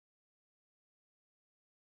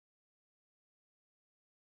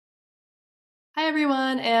Hi,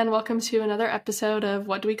 everyone, and welcome to another episode of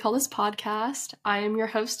What Do We Call This Podcast? I am your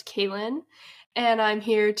host, Kalyn, and I'm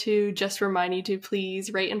here to just remind you to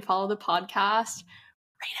please rate and follow the podcast.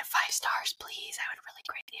 Rate it 5 stars, please. I would really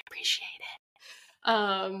greatly appreciate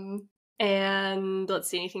it. And let's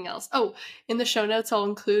see, anything else. Oh, in the show notes, I'll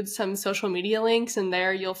include some social media links, and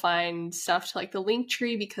there you'll find stuff to like the link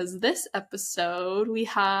tree, because this episode we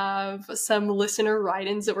have some listener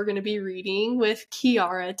write-ins that we're going to be reading with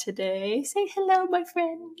Kiara today. Say hello, my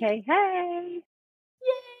friend. Hey, hey.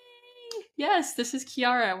 Yay! Yes, this is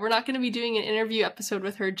Kiara. We're not going to be doing an interview episode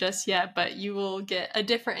with her just yet, but you will get a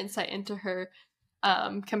different insight into her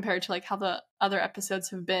compared to like how the other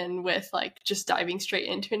episodes have been with like just diving straight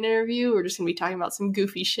into an interview. We're just gonna be talking about some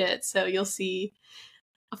goofy shit, so you'll see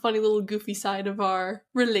a funny little goofy side of our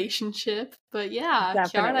relationship. But yeah,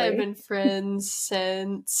 Definitely. Kiara and I have been friends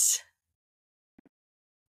since,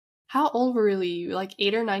 how old were we? Like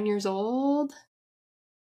 8 or 9 years old?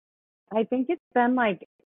 I think it's been like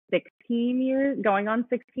 16 years, going on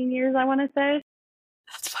 16 years, I want to say.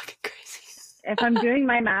 That's fucking crazy. If I'm doing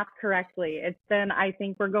my math correctly, it's been, I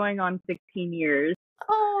think we're going on 16 years.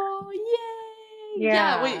 Oh, yay!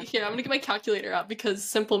 Yeah. Wait, here, I'm gonna get my calculator out because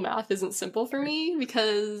simple math isn't simple for me,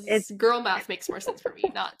 because girl math makes more sense for me,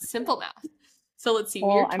 not simple math. So let's see, we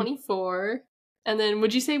were 24, and then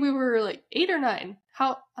would you say we were like 8 or 9?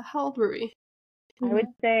 How old were we? I would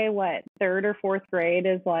say what, 3rd or 4th grade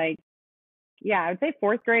is like, yeah, I would say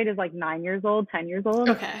 4th grade is like 9 years old, 10 years old.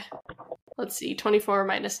 Okay. Let's see, 24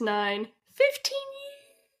 minus 9, 15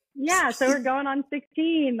 years! Yeah, so we're going on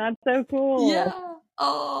 16. That's so cool. Yeah.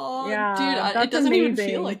 Oh, yeah, dude, it doesn't even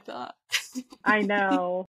feel like that. I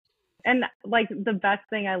know. And like the best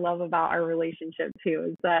thing I love about our relationship too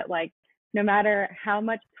is that like no matter how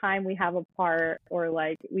much time we have apart or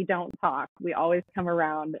like we don't talk, we always come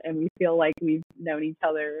around and we feel like we've known each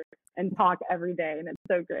other and talk every day, and it's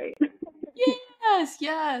so great.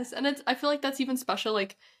 Yes. And I feel like that's even special,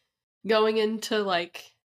 like going into like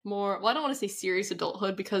more, well, I don't want to say serious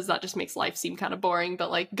adulthood because that just makes life seem kind of boring, but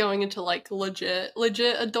like going into like legit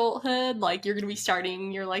adulthood, like you're gonna be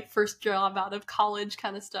starting your like first job out of college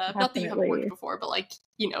kind of stuff. Definitely. Not that you haven't worked before, but like,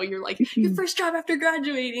 you know, you're like your first job after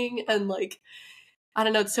graduating, and like, I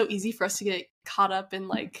don't know, it's so easy for us to get caught up in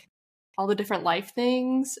like all the different life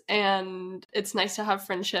things, and it's nice to have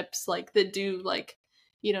friendships like that do like,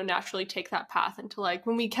 you know, naturally take that path into like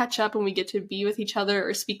when we catch up and we get to be with each other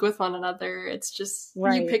or speak with one another, it's just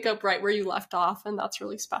right. You pick up right where you left off, and that's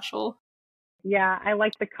really special. Yeah, I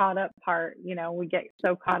like the caught up part. You know, we get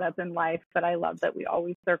so caught up in life, but I love that we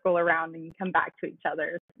always circle around and come back to each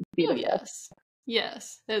other. Oh, yes.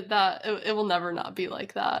 It will never not be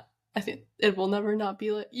like that. I think it will never not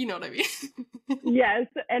be like, you know what I mean? Yes,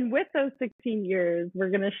 and with those 16 years,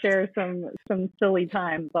 we're gonna share some silly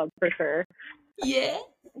times, that's for sure. Yeah.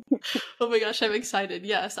 Oh my gosh, I'm excited.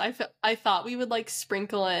 Yes, I thought we would like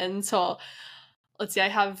sprinkle in. So let's see,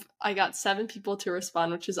 I got 7 people to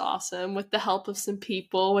respond, which is awesome, with the help of some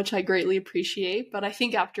people, which I greatly appreciate. But I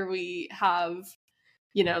think after we have,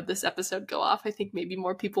 you know, this episode go off, I think maybe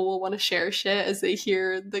more people will want to share shit as they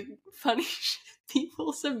hear the funny shit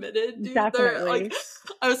people submitted. Dude, definitely. Like,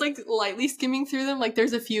 I was like lightly skimming through them. Like,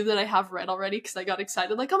 there's a few that I have read already because I got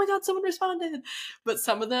excited. Like, oh my god, someone responded. But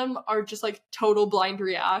some of them are just like total blind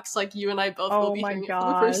reacts. Like you and I both will be hearing it for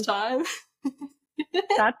the first time.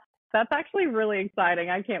 That's actually really exciting.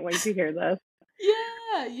 I can't wait to hear this.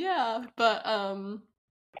 Yeah. But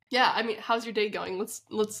yeah, I mean, how's your day going?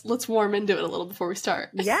 Let's warm into it a little before we start.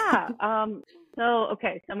 Yeah. So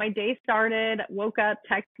my day started, woke up,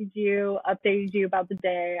 texted you, updated you about the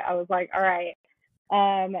day. I was like, all right,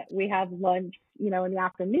 we have lunch, you know, in the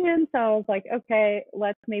afternoon. So I was like, okay,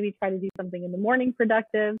 let's maybe try to do something in the morning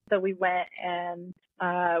productive. So we went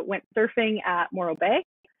surfing at Morro Bay.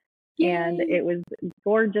 Yay. And it was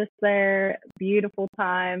gorgeous there, beautiful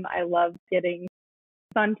time. I love getting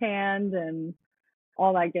suntanned and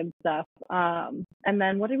all that good stuff. And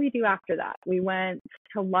then what did we do after that? We went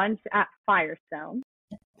to lunch at Firestone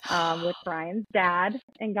with Brian's dad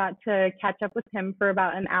and got to catch up with him for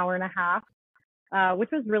about an hour and a half, which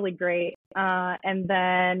was really great. And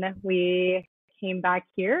then we came back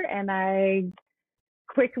here and I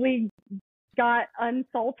quickly got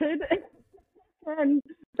unsalted and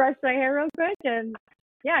brushed my hair real quick, and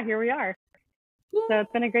yeah, here we are. So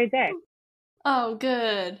it's been a great day. Oh,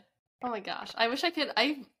 good. Oh my gosh. I wish I could.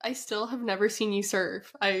 I still have never seen you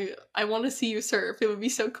surf. I want to see you surf. It would be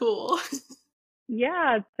so cool.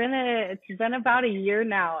 Yeah, it's been about a year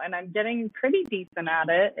now, and I'm getting pretty decent at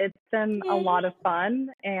it. It's been a lot of fun,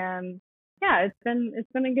 and yeah, it's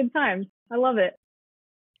been a good time. I love it.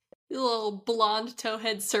 You little blonde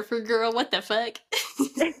towhead surfer girl, what the fuck?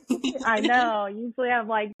 I know. Usually I'm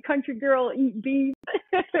like, country girl, eat beef.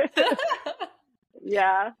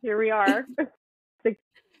 Yeah, here we are.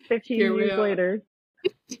 15 Here we years are. later.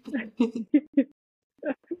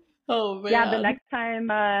 Oh man. Yeah, the next time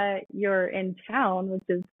you're in town, which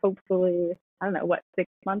is hopefully, I don't know, what, 6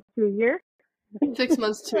 months to a year? 6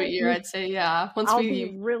 months to a year, I'd say, yeah. I'll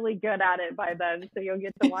be really good at it by then, so you'll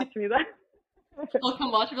get to watch me then. I'll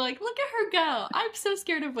come watch and be like, look at her go. I'm so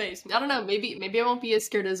scared of waves. I don't know, maybe I won't be as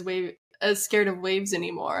scared of waves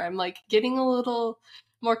anymore. I'm like getting a little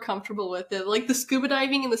more comfortable with it. Like the scuba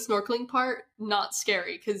diving and the snorkeling part, not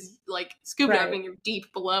scary, because like scuba diving you're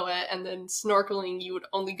deep below it, and then snorkeling you would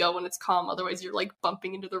only go when it's calm, otherwise you're like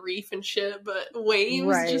bumping into the reef and shit. But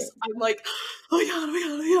waves, just I'm like, oh my god, oh my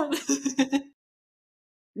god, oh my god.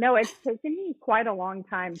 No, it's taken me quite a long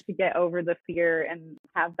time to get over the fear and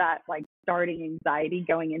have that like starting anxiety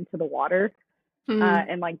going into the water.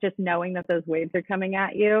 And like just knowing that those waves are coming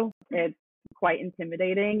at you, it's quite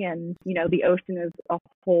intimidating. And, you know, the ocean is a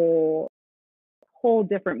whole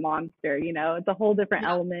different monster, you know, it's a whole different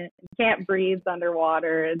element. You can't breathe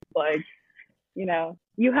underwater. It's like, you know,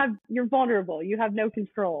 you're vulnerable. You have no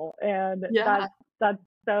control. And that's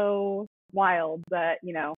so wild that,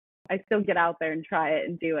 you know, I still get out there and try it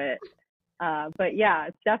and do it. But yeah,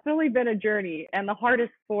 it's definitely been a journey and the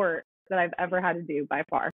hardest sport that I've ever had to do by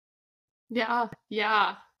far. Yeah.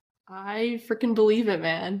 I freaking believe it,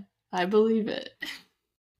 man. I believe it.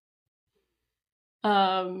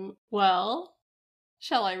 Well,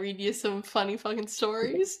 shall I read you some funny fucking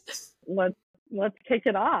stories? Let's kick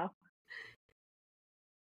it off.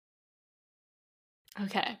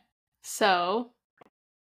 Okay. So,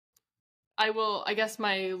 I guess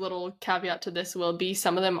my little caveat to this will be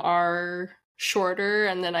some of them are shorter,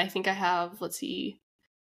 and then I think I have, let's see,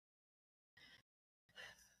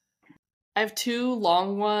 I have 2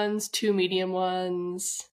 long ones, 2 medium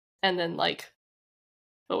ones, and then like,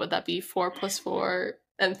 what would that be? 4 plus 4,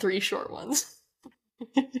 and 3 short ones.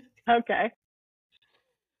 Okay.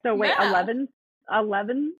 So wait, Yeah.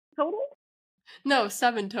 11 total? No,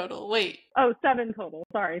 7 total. Wait. Oh, 7 total.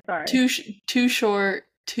 Sorry. 2 short,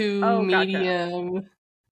 2 medium, gotcha.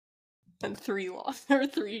 and 3 long, or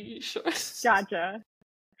 3 short. Gotcha.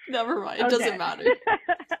 Never mind. It doesn't matter.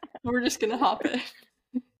 We're just gonna hop in.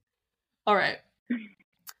 All right.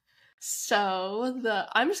 So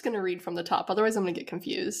I'm just gonna read from the top. Otherwise, I'm gonna get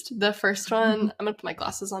confused. The first one, I'm gonna put my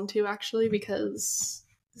glasses on too, actually, because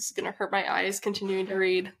this is gonna hurt my eyes continuing to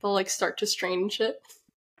read. They'll like start to strain and shit.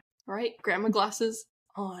 All right, grandma glasses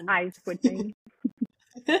on. Eyes twitching.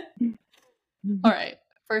 All right,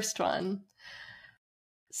 first one.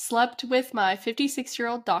 Slept with my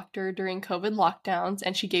 56-year-old doctor during COVID lockdowns,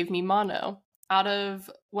 and she gave me mono. Out of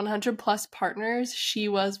 100 plus partners, she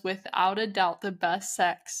was without a doubt the best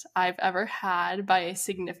sex I've ever had by a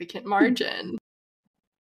significant margin.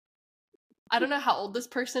 I don't know how old this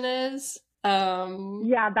person is.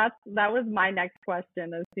 Yeah, that was my next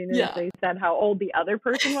question. As soon as they said how old the other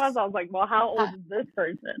person was, I was like, well, how old is this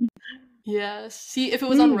person? Yes. See, if it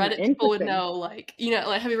was on Reddit, people would know, like, you know,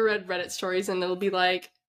 like, have you ever read Reddit stories and it'll be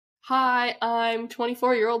like, hi, I'm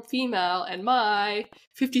 24-year-old female and my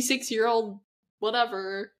 56-year-old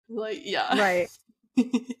whatever. Like, yeah. Right.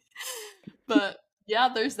 But yeah,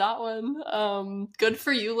 there's that one. Good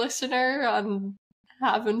for you, listener, on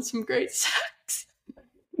having some great sex.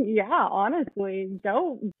 Yeah, honestly,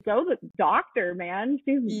 go the doctor, man.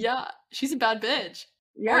 She's a bad bitch.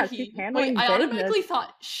 Yeah, she's handling business. I automatically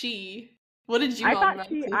thought she. What did you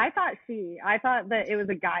automatically? I thought that it was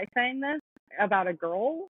a guy saying this about a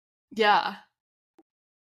girl. Yeah.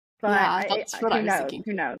 But yeah, that's what I was thinking.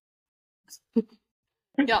 Who knows?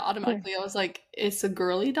 Yeah, automatically I was like, it's a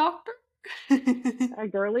girly doctor? A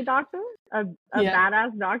girly doctor? A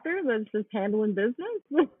badass doctor that's just handling business?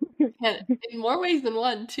 And in more ways than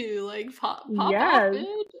one, too. Like, pop yes. off,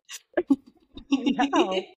 bitch.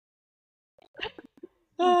 Okay.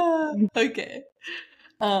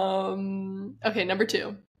 Okay, number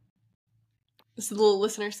 2. This little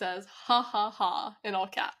listener says, ha ha ha, in all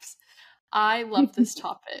caps. I love this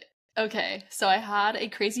topic. Okay, so I had a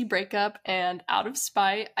crazy breakup, and out of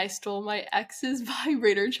spite, I stole my ex's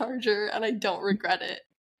vibrator charger, and I don't regret it.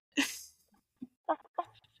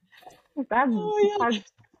 That's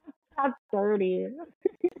dirty.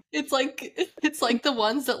 It's like the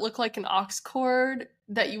ones that look like an aux cord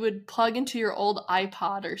that you would plug into your old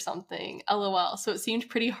iPod or something. LOL. So it seemed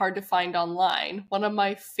pretty hard to find online. One of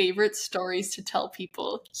my favorite stories to tell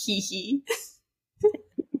people. Hee hee.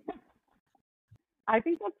 I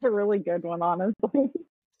think that's a really good one, honestly.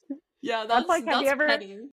 Yeah, that's like, have you ever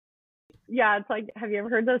petty. Yeah, it's like, have you ever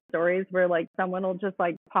heard those stories where like someone will just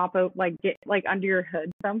like pop out, like get like under your hood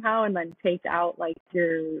somehow and then take out like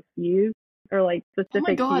your fuse or like Oh my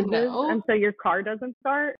specific god, fuses no. and so your car doesn't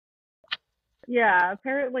start? Yeah,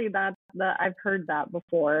 apparently that's I've heard that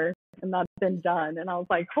before and that's been done. And I was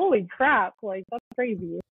like, holy crap, like that's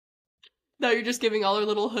crazy. No, you're just giving all our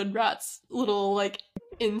little hood rats little like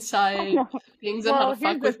inside things on how to Well, here's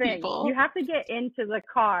fuck the with thing. You people. have to get into the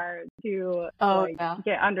car to Oh like yeah.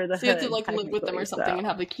 get under the So you have to hood like live with them or technically. something So, and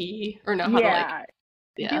have the key or know how to like yeah,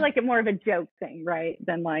 it'd be yeah. like a more of a joke thing, right?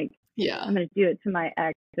 Than like Yeah. I'm going to do it to my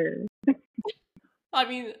ex or I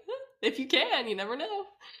mean, if you can, you never know.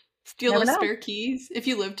 Steal never those know. spare keys. If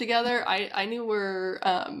you live together, I knew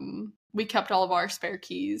we kept all of our spare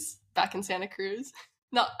keys back in Santa Cruz.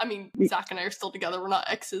 Not, I mean, Zach and I are still together. We're not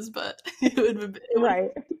exes, but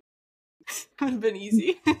Right. would have been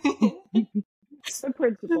easy. The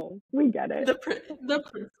principle. We get it. The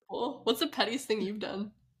principle. What's the pettiest thing you've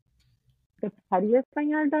done? The pettiest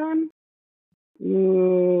thing I've done?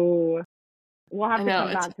 Ooh. We'll have I to know come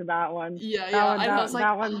it's back to that one. yeah. I know. I was like,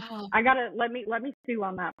 That one oh, I gotta let me stew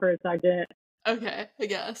on that for a second. okay, I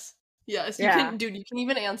guess. Yes, you Yeah. can, dude. You can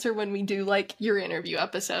even answer when we do like your interview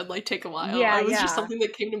episode. Like, take a while. Yeah, It was just yeah. something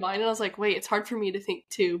that came to mind, and I was like, wait, it's hard for me to think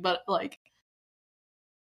too. But like,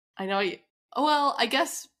 I know. Oh well, I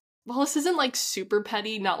guess. Well, this isn't like super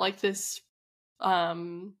petty. Not like this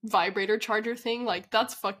vibrator charger thing. Like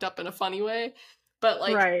that's fucked up in a funny way. But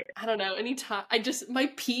like, Right. I don't know. Anytime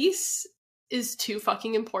my peace is too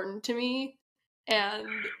fucking important to me. And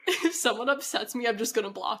if someone upsets me, I'm just gonna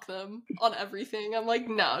block them on everything. I'm like,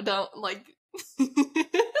 no, don't like.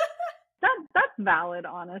 That's valid,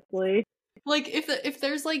 honestly. Like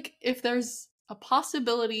if there's a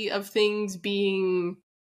possibility of things being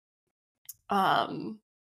um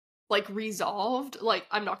like resolved, like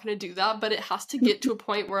I'm not gonna do that. But it has to get to a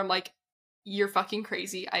point where I'm like, you're fucking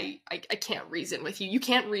crazy. I can't reason with you. You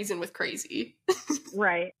can't reason with crazy.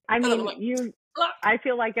 Right. I And then I'm mean, like, I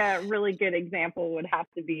feel like a really good example would have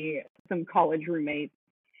to be some college roommates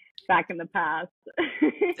back in the past.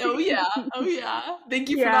 oh yeah. Thank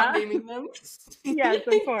you for not Yeah. naming them. Yes,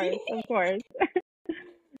 of course. Of course.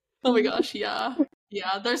 Oh my gosh, yeah.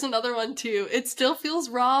 Yeah, there's another one too. It still feels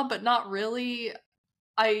raw, but not really.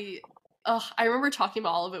 I I remember talking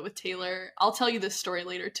about all of it with Taylor. I'll tell you this story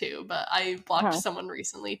later too, but I blocked Uh-huh. someone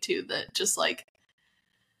recently too that just like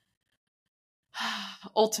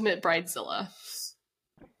ultimate bridezilla.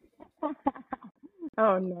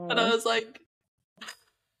 Oh And I no. was like,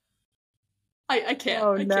 I can't.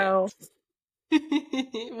 Oh I no.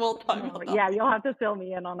 can't. We'll talk No. about that. Yeah, you'll have to fill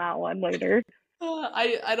me in on that one later.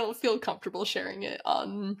 I don't feel comfortable sharing it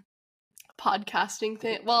on podcasting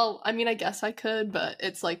thing. Well, I mean, I guess I could, but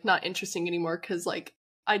it's like not interesting anymore because like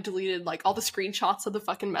I deleted like all the screenshots of the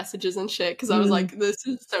fucking messages and shit because I was like, this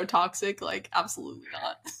is so toxic. Like, absolutely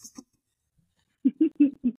not.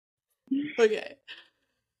 Okay,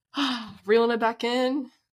 reeling it back in.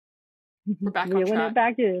 We're back on Reeling track. it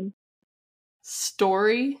back in.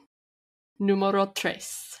 Story numero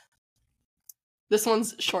tres. This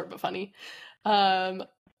one's short but funny.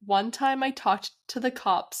 One time I talked to the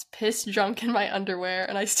cops, pissed drunk in my underwear,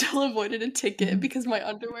 and I still avoided a ticket because my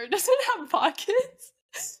underwear doesn't have pockets.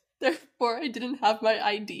 Therefore, I didn't have my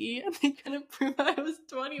ID, and they couldn't prove I was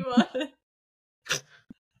 21.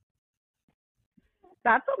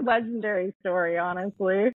 That's a legendary story,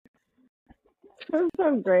 honestly. That's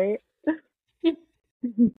so great.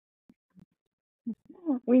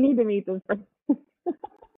 We need to meet this person.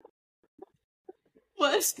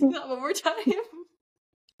 What? Not one more time?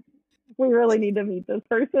 We really need to meet this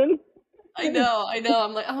person. I know.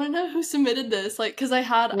 I'm like, I want to know who submitted this. Like, because I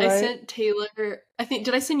Right. sent Taylor,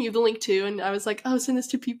 did I send you the link too? And I was like, oh, send this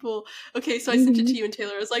to people. Okay, so I sent it to you and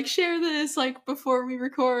Taylor was like, share this, like, before we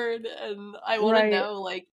record. And I want to know,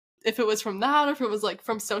 like, if it was from that or if it was, like,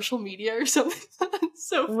 from social media or something. That's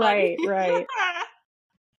so funny. Right.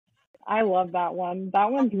 I love that one.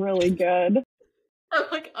 That one's really good. I'm,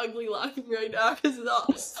 like, ugly laughing right now because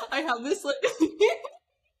I have this, like...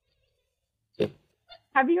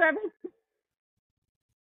 Have you ever...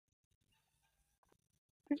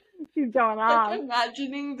 She's going like, on.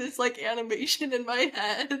 imagining this, like, animation in my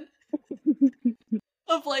head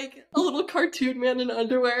of, like, a little cartoon man in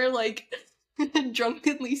underwear, like,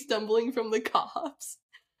 drunkenly stumbling from the cops.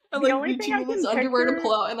 And, like, reaching in his underwear to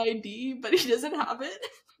pull out an ID, but he doesn't have it.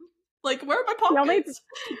 Like, where are my pockets?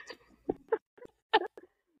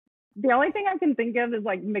 The only thing I can think of is,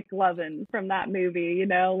 like, McLovin from that movie, you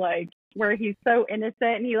know, like, where he's so innocent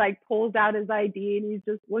and he, like, pulls out his ID and he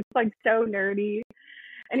just looks, like, so nerdy.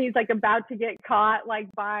 and he's like about to get caught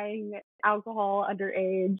like buying alcohol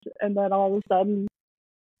underage, and then all of a sudden,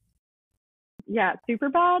 yeah, super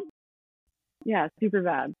bad. Yeah, super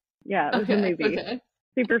bad. Yeah, it was a Okay, movie. okay.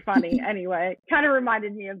 Super funny. Anyway, kind of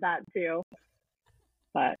reminded me of that too.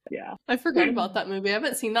 But yeah. I forgot about that movie. I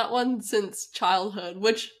haven't seen that one since childhood,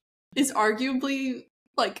 which is arguably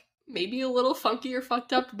like maybe a little funky or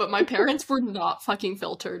fucked up, but my parents were not fucking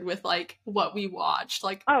filtered with like what we watched.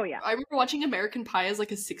 Like, Oh yeah. I remember watching American Pie as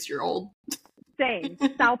like a 6-year-old. Same.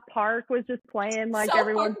 South Park was just playing like South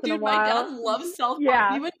every Park, once in a dude, my while. dad loves South Park.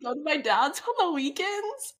 Yeah. We would go to my dad's on the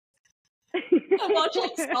weekends and watch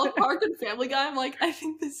like South Park and Family Guy. I'm like, I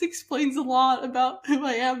think this explains a lot about who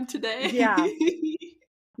I am today. Yeah.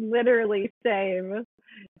 Literally same.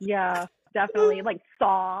 Yeah, definitely. Like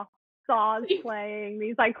Saw's playing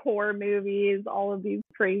these like horror movies, all of these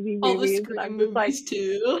crazy All the movies, and I'm Scream just like, movies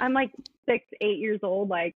too. I'm like 6, 8 years old,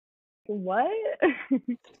 like, what?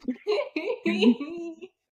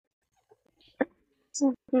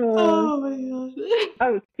 Oh my god.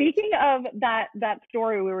 Oh, speaking of that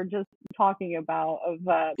story we were just talking about of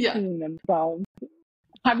Yeah. peeing themselves,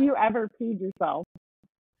 have you ever peed yourself?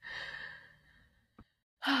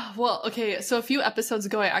 Well, okay, so a few episodes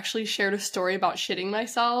ago I actually shared a story about shitting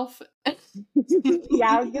myself.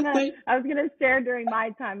 Yeah, I was gonna share during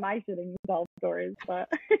my time my shitting myself stories, but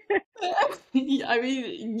Yeah, I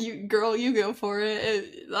mean, you go for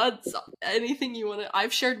it. That's anything you want to.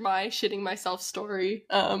 I've shared my shitting myself story.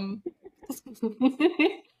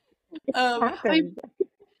 happens.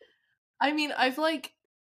 I mean, I've like,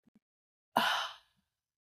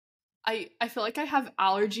 I feel like I have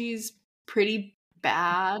allergies pretty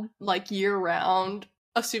bad, like year round.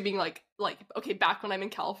 Assuming like okay, back when I'm in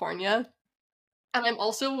California, and I'm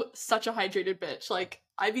also such a hydrated bitch. Like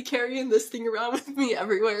I be carrying this thing around with me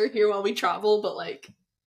everywhere here while we travel, but like,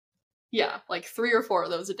 yeah, like 3 or 4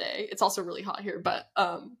 of those a day. It's also really hot here, but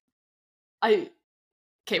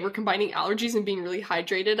we're combining allergies and being really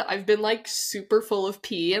hydrated. I've been like super full of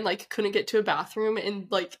pee and like couldn't get to a bathroom and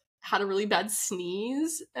like had a really bad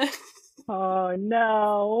sneeze. Oh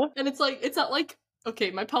no. And it's not like,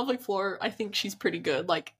 okay, my pelvic floor, I think she's pretty good.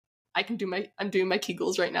 Like I'm doing my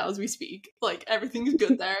Kegels right now as we speak. Like everything's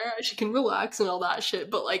good there. She can relax and all that shit.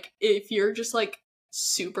 But like if you're just like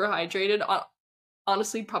super hydrated,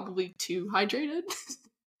 honestly probably too hydrated.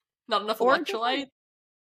 Not enough electrolyte.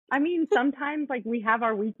 I mean, sometimes like we have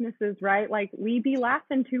our weaknesses, right? Like we be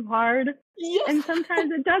laughing too hard. Yeah. And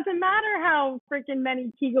sometimes it doesn't matter how freaking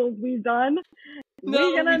many Kegels we've done.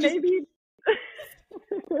 No, we're gonna maybe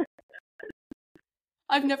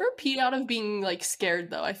I've never peed out of being like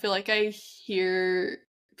scared though. I feel like I hear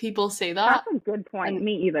people say that. That's a good point.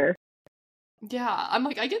 Me either. Yeah, I'm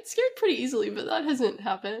like I get scared pretty easily, but that hasn't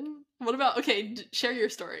happened. What about share your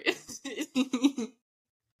story.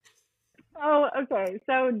 Oh, okay.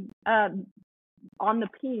 So on the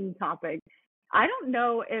peeing topic, I don't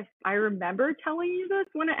know if I remember telling you this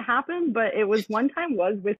when it happened, but it was one time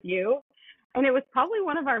was with you. And it was probably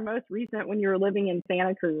one of our most recent when you were living in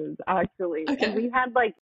Santa Cruz, actually. Okay. And we had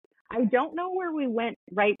like, I don't know where we went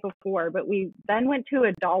right before, but we then went to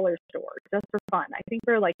a dollar store just for fun. I think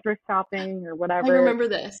we were like thrift shopping or whatever. I remember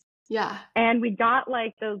this. Yeah. And we got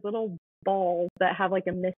like those little balls that have like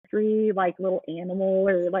a mystery, like little animal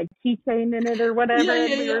or like keychain in it or whatever. Yeah,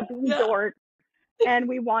 and we were being dorks. And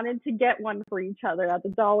we wanted to get one for each other at the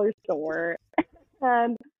dollar store.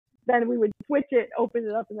 And then we would switch it, open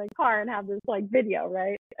it up in the car, and have this like video,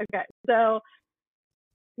 right? Okay, so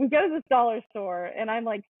we go to this dollar store, and I'm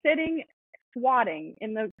like sitting squatting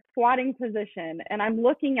in the squatting position, and I'm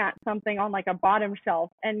looking at something on like a bottom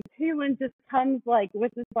shelf, and Kalyn just comes like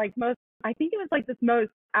with this like most, I think it was like this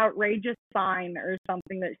most outrageous sign or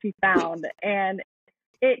something that she found, and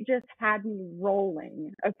it just had me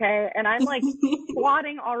rolling, okay? And I'm like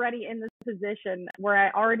squatting already in this position where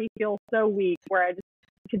I already feel so weak, where I just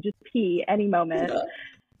could just pee any moment. Yeah.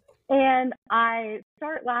 And I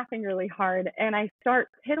start laughing really hard and I start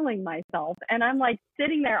piddling myself. And I'm like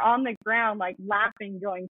sitting there on the ground, like laughing,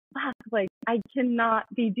 going, fuck, like I cannot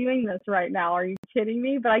be doing this right now. Are you kidding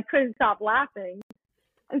me? But I couldn't stop laughing.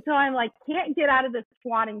 And so I'm like, can't get out of this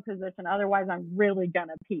squatting position. Otherwise, I'm really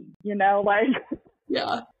gonna pee, you know, like.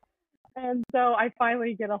 Yeah. And so I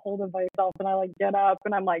finally get a hold of myself and I like get up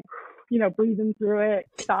and I'm like, you know, breathing through it,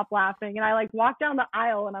 stop laughing. And I like walk down the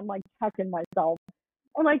aisle and I'm like checking myself.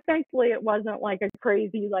 And like, thankfully it wasn't like a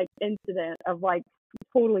crazy like incident of like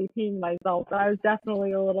totally peeing myself. But I was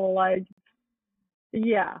definitely a little like,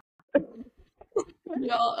 yeah.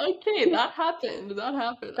 Yeah, okay, that happened. That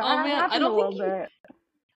happened. That oh man, I don't think bit.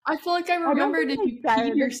 I feel like I remembered if you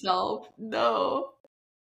peed yourself. No.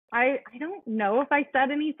 I don't know if I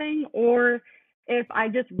said anything or if I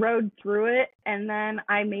just rode through it and then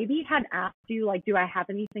I maybe had asked you like, do I have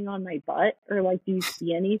anything on my butt or like, do you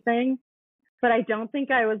see anything? But I don't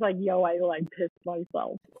think I was like, yo, I like pissed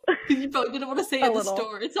myself Because you probably didn't want to say a at the little.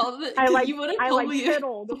 store. It's all that, because you would have I told like me.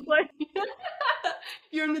 fiddled. Like,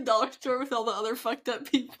 You're in the dollar store with all the other fucked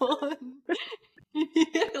up people.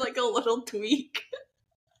 Like a little tweak.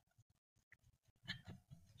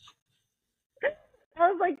 I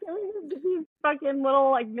was like, can we just get these fucking little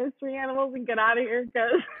like mystery animals and get out of here?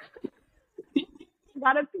 Because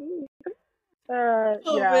gotta pee.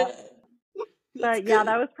 Oh Yeah. man. That's But yeah, good.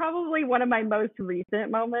 that was probably one of my most recent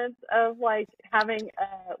moments of like having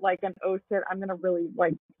like an oh shit, I'm gonna really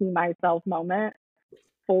like pee myself moment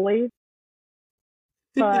fully.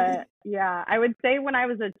 But yeah, I would say when I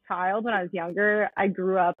was a child, when I was younger, I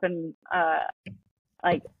grew up and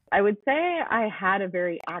like I would say I had a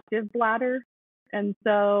very active bladder. And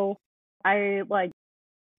so I like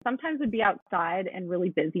sometimes would be outside and really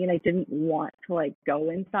busy and I didn't want to like go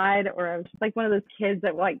inside or I was just like one of those kids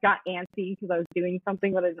that like got antsy because I was doing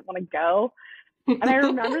something but I didn't want to go. And I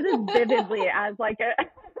remember this vividly as like a I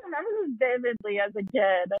remember this vividly as a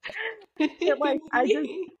kid. That like I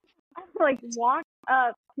like walked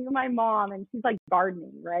up to my mom and she's like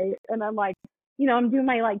gardening, right? And I'm like, I'm doing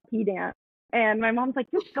my like pee dance. And my mom's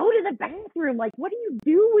like, just go to the bathroom. Like, what are you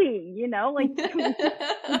doing? Like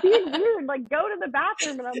you're being weird. Like, go to the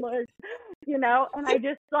bathroom. And I'm like, and I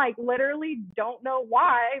just like literally don't know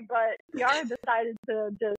why, but Kiara decided to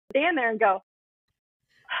just stand there and go.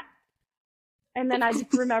 And then I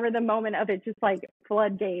just remember the moment of it just like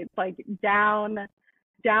floodgates, like down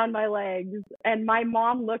my legs. And my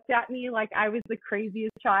mom looked at me like I was the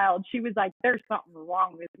craziest child. She was like, there's something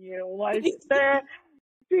wrong with you. Like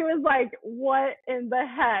she was like, what in the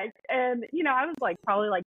heck? And, I was like probably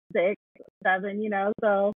like 6, 7,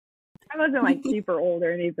 so I wasn't like super old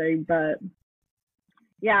or anything, but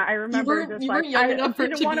yeah, I remember just You like, weren't young I enough for it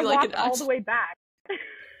didn't to want be to like walk an all the accident. way back.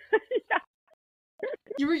 Yeah.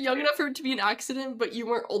 You were young enough for it to be an accident, but you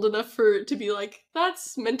weren't old enough for it to be like,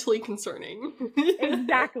 that's mentally concerning.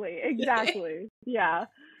 Exactly. Yeah.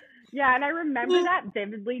 Yeah. And I remember that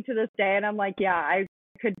vividly to this day. And I'm like, yeah, I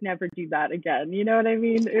could never do that again. You know what I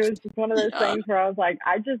mean? It was just one of those Yeah. things where I was like,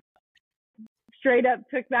 I just straight up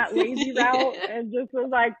took that lazy route and just was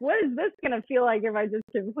like, what is this going to feel like if I just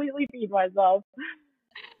completely feed myself?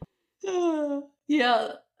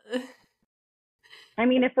 Yeah. I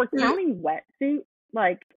mean, if we're counting wetsuit,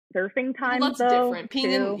 like surfing Well, times that's though, different. Peeing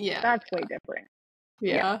in, too, yeah, that's way different.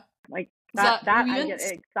 Yeah. yeah. Like Is that, that that we I didn't?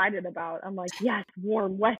 get excited about. I'm like, yes,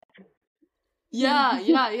 warm, wet. Yeah.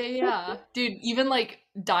 Dude, even like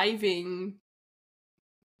diving,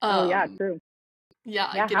 Oh, yeah, um, true. yeah,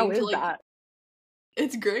 Yeah, how getting to is like, that?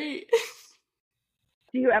 it's great.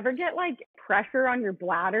 Do you ever get like pressure on your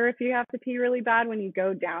bladder if you have to pee really bad when you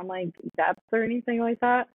go down like depths or anything like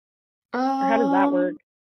that? Or how does that work?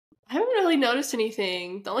 I haven't really noticed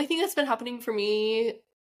anything. The only thing that's been happening for me,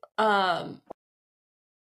 um,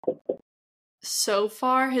 so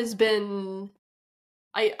far has been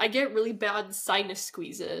I get really bad sinus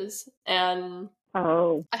squeezes and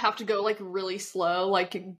Oh, I have to go like really slow.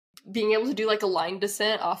 Like being able to do like a line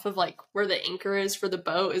descent off of like where the anchor is for the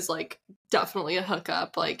boat is like definitely a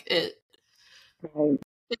hookup. Like right.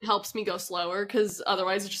 it helps me go slower because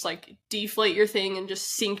otherwise it's just like deflate your thing and just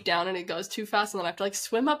sink down and it goes too fast and then I have to like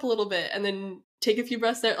swim up a little bit and then take a few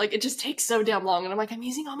breaths there. Like it just takes so damn long and I'm like, I'm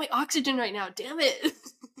using all my oxygen right now, damn it.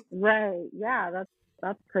 Right. Yeah,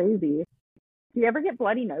 that's crazy. Do you ever get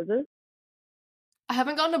bloody noses? I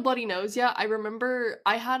haven't gotten a bloody nose yet. I remember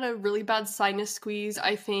I had a really bad sinus squeeze.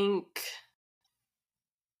 I think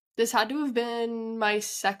this had to have been my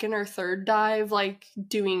second or third dive, like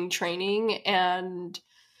doing training, and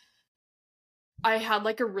I had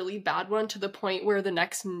like a really bad one to the point where the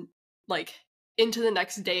next, like, into the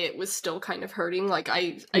next day, it was still kind of hurting. Like,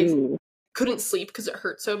 I Ooh. couldn't sleep because it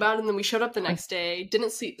hurt so bad. And then we showed up the next day,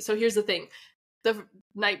 didn't sleep. So here's the thing. The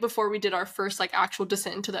night before we did our first like actual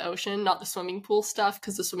descent into the ocean, not the swimming pool stuff,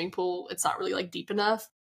 because the swimming pool, it's not really like deep enough.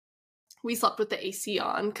 We slept with the AC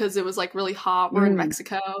on because it was like really hot. We're in Mm.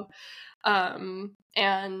 Mexico.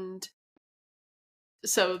 And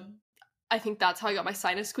so I think that's how I got my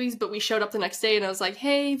sinus squeeze. But we showed up the next day and I was like,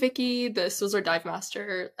 hey, Vicky, this was our dive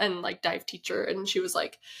master and like dive teacher. And she was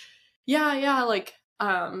like, yeah, like,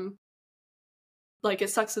 it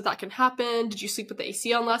sucks that that can happen. Did you sleep with the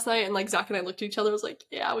AC on last night? And, like, Zach and I looked at each other. I was like,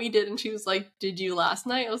 yeah, we did. And she was like, did you last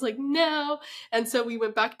night? I was like, no. And so we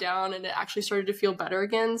went back down and it actually started to feel better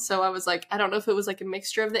again. So I was like, I don't know if it was, like, a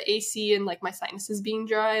mixture of the AC and, like, my sinuses being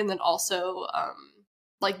dry. And then also,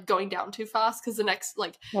 like going down too fast, because the next,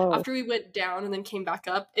 like, Whoa. after we went down and then came back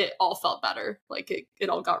up, it all felt better. Like it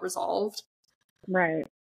all got resolved. Right.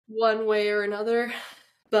 One way or another.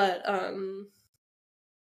 But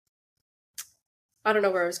I don't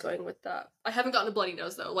know where I was going with that. I haven't gotten a bloody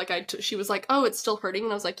nose though. Like she was like, "Oh, it's still hurting,"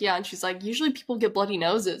 and I was like, "Yeah." And she's like, "Usually people get bloody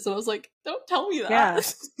noses," and I was like, "Don't tell me that." Yeah.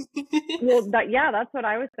 Well, that's what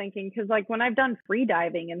I was thinking, because like when I've done free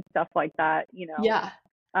diving and stuff like that, Yeah.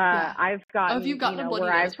 I've gotten, Have you gotten a bloody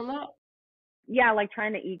nose from that? Yeah, like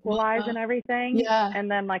trying to equalize and everything. Yeah.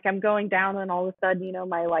 And then like I'm going down and all of a sudden,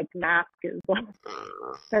 my like mask is like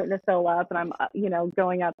starting to fill up, and I'm,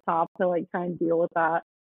 going up top to like try and deal with that.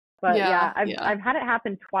 But yeah, I've had it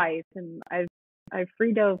happen twice, and I've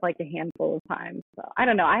free dove like a handful of times. So I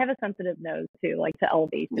don't know. I have a sensitive nose too, like to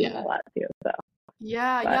elevation and all that too. So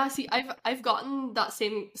yeah. See, I've gotten that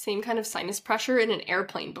same kind of sinus pressure in an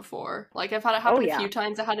airplane before. Like I've had it happen a few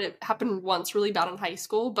times. I had it happen once really bad in high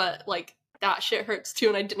school, but like that shit hurts too,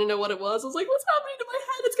 and I didn't know what it was. I was like, "What's happening to my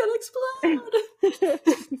head? It's gonna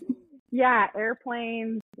explode." Yeah,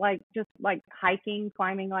 airplanes, like just like hiking,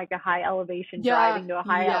 climbing like a high elevation, driving to a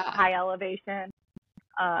high elevation.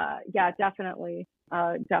 Yeah, definitely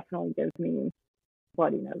gives me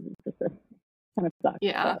bloody noses. Just kind of sucks.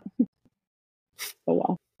 Yeah. But, oh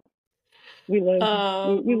well, we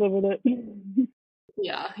live. We live with it.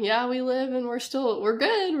 Yeah, we live, and we're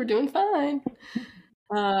good. We're doing fine.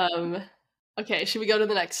 Okay, should we go to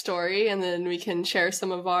the next story, and then we can share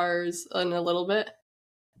some of ours in a little bit?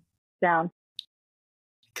 Down.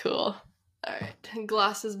 Cool. All right,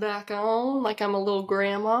 glasses back on, like I'm a little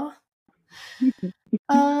grandma.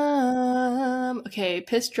 Okay,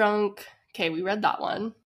 piss drunk. Okay, we read that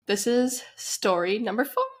one. This is story number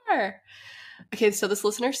 4. Okay, so this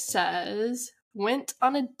listener says, went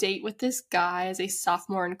on a date with this guy as a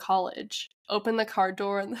sophomore in college. Open the car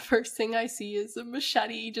door, and the first thing I see is a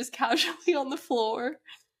machete just casually on the floor.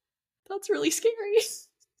 That's really scary.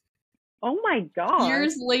 Oh my god.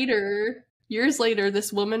 Years later,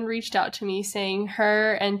 this woman reached out to me saying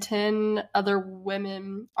her and 10 other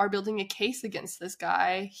women are building a case against this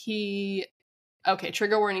guy. Okay,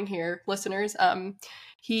 trigger warning here, listeners.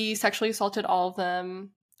 He sexually assaulted all of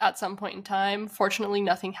them at some point in time. Fortunately,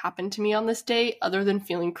 nothing happened to me on this date other than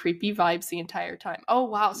feeling creepy vibes the entire time. Oh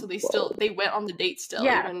wow, so they went on the date still,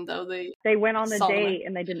 even though they went on the date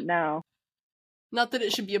and they didn't know. Not that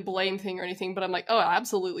it should be a blame thing or anything, but I'm like, oh,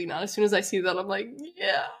 absolutely not. As soon as I see that, I'm like,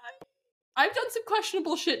 yeah. I've done some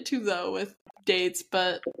questionable shit too, though, with dates,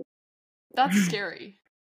 but that's scary.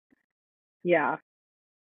 Yeah.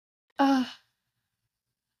 I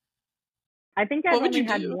think I've only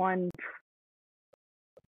had one.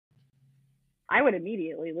 I would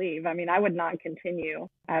immediately leave. I mean, I would not continue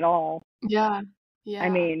at all. Yeah. I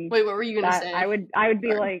mean, wait, what were you gonna say? I would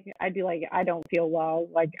be like, I don't feel well.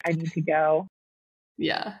 Like, I need to go.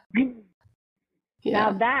 Yeah.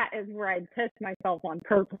 Now that is where I'd piss myself on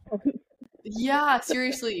purpose. Yeah,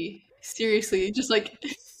 seriously, just like,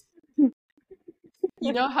 you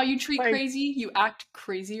know how you treat crazy? You act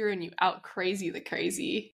crazier and you out crazy the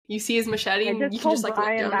crazy. You see his machete and you can just like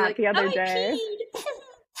Brian look down that like, the other day.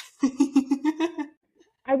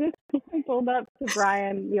 I just pulled up to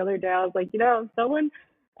Brian the other day. I was like, if someone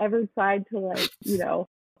ever tried to like,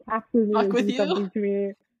 actually do something to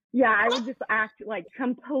me, yeah, I would just act like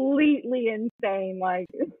completely insane. Like,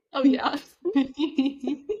 oh yeah.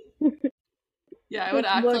 Yeah, I would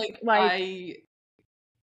act like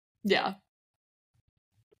yeah.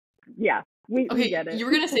 Yeah, we get it. You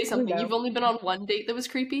were gonna say something. You've only been on one date that was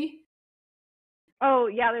creepy? Oh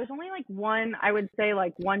yeah, there's only like one, I would say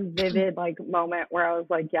like one vivid like moment where I was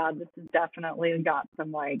like, yeah, this has definitely got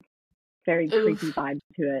some like very creepy vibes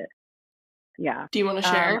to it. Yeah. Do you want to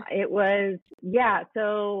share? It was,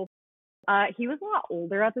 so he was a lot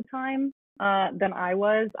older at the time than I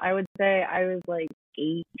was. I would say I was like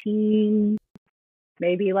 18,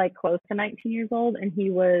 maybe like close to 19 years old, and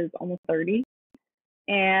he was almost 30.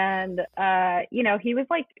 And, he was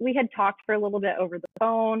like, we had talked for a little bit over the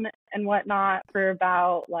phone and whatnot for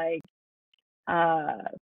about like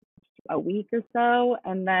a week or so.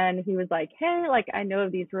 And then he was like, hey, like, I know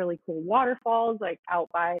of these really cool waterfalls, like out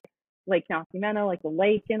by Lake Nacimiento, like the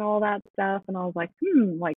lake and all that stuff. And I was like,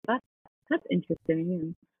 like that's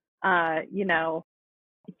interesting. And,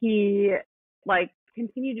 he like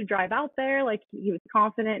continued to drive out there. Like he was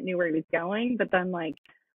confident, knew where he was going, but then like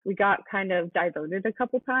we got kind of diverted a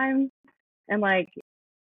couple times, and like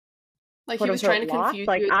he was trying to confuse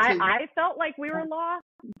like you. I felt like we were lost,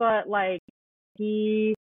 but like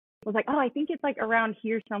he was like, oh, I think it's like around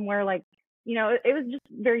here somewhere. Like, it was just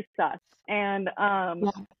very sus. And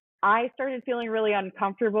I started feeling really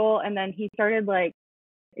uncomfortable, and then he started like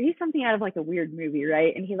he's something out of like a weird movie,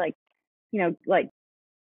 right? And he like, like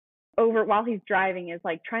over while he's driving is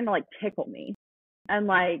like trying to like tickle me and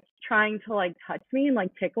like trying to like touch me and like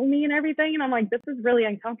tickle me and everything. And I'm like, this is really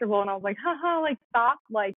uncomfortable. And I was like, haha, like stop,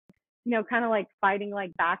 like, kind of like fighting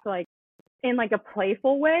like back, like in like a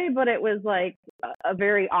playful way, but it was like a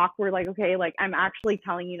very awkward, like, okay, like I'm actually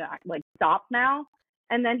telling you to like stop now.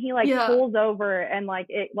 And then he like Yeah. pulls over and like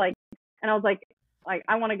it like, and I was like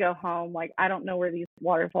I want to go home. Like I don't know where these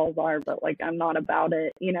waterfalls are, but like I'm not about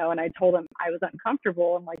it, And I told him I was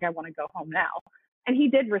uncomfortable and like I want to go home now. And he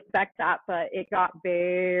did respect that, but it got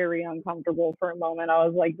very uncomfortable for a moment. I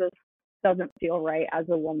was like, this doesn't feel right as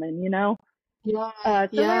a woman, Yeah. So there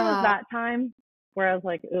was Yeah. that time where I was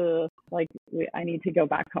like, ugh, like I need to go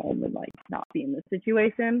back home and like not be in this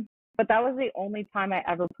situation. But that was the only time I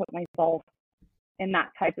ever put myself in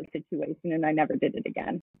that type of situation, and I never did it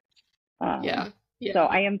again. Yeah. Yeah. So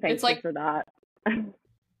I am It's thankful like for that.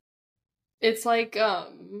 it's like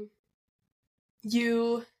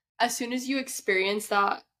you as soon as you experience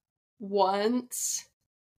that once,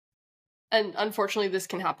 and unfortunately this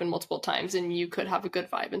can happen multiple times and you could have a good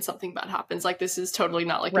vibe and something bad happens. Like this is totally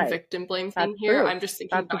not like a Right. victim blame That's thing here. true. I'm just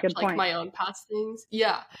thinking That's a back good to like point. my own past things.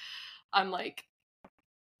 Yeah. I'm like,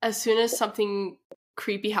 as soon as something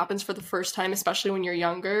creepy happens for the first time, especially when you're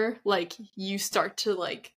younger, like you start to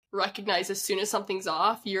like recognize as soon as something's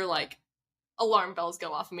off, you're like, alarm bells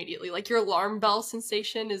go off immediately. Like your alarm bell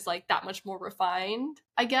sensation is like that much more refined,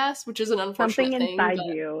 I guess, which is an unfortunate Something thing. inside But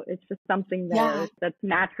you. It's just something yeah, there that's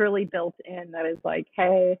naturally built in that is like,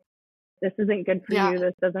 hey, this isn't good for yeah. you.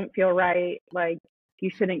 This doesn't feel right. Like you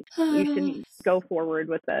shouldn't go forward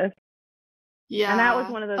with this. And that was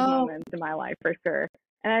Yeah. one of those Oh, moments in my life for sure.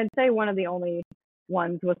 And I'd say one of the only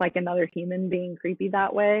ones with like another human being creepy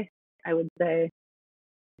that way. I would say,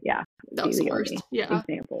 yeah, that would was be the the worst. only Yeah.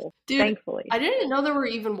 example. Dude, Thankfully, I didn't know there were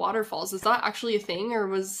even waterfalls. Is that actually a thing, or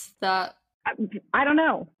was that I don't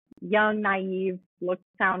know. Young, naive, look,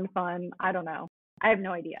 sound fun. I don't know. I have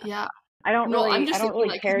no idea. yeah. I don't Well, I'm really, I just don't thinking really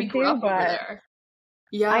like because care we grew to, up over but there.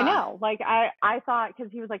 I Yeah. know. Like I thought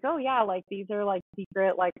because he was like, oh yeah, like these are like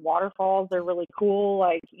secret like waterfalls. They're really cool.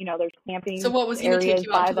 Like there's So camping what, was he gonna take areas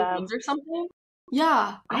you out by into the them. woods or something?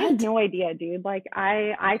 Yeah. I have What? no idea, dude. Like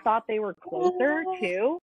I thought they were closer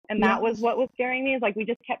too. And Yeah. that was what was scaring me is like we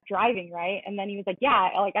just kept driving, right? And then he was like, yeah,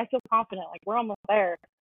 like I feel confident, like we're almost there.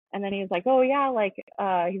 And then he was like, oh yeah, like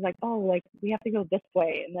he's like, oh, like we have to go this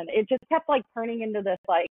way. And then it just kept like turning into this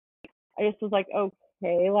like I just was like,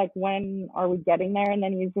 okay, like when are we getting there? And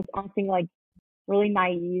then he was just acting like really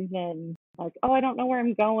naive and like, oh, I don't know where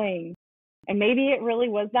I'm going. And maybe it really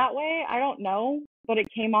was that way. I don't know, but it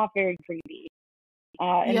came off very creepy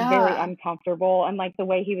and very Yeah. uncomfortable. And like the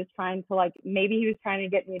way he was trying to like, maybe he was trying to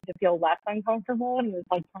get me to feel less uncomfortable and he was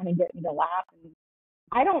like trying to get me to laugh. And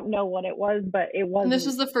I don't know what it was, but it And this wasn't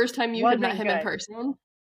was the first time you had met wasn't him in good. person?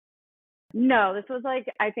 No, this was like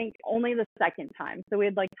I think only the second time. So we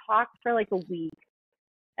had like talked for like a week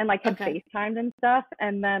and like had Okay. FaceTimed and stuff.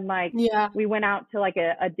 And then like Yeah. we went out to like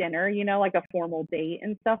a dinner, like a formal date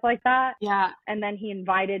and stuff like that. Yeah. And then he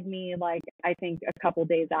invited me like I think a couple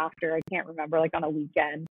days after, I can't remember, like on a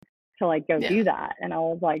weekend to like go Yeah. do that. And I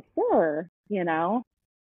was like, sure.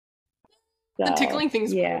 The So tickling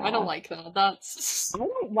thing's weird. I don't yeah. like that. That's I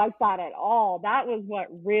don't like that at all. That was what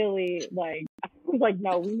really like I was like,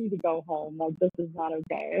 no, we need to go home. Like this is not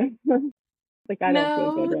okay. Like I don't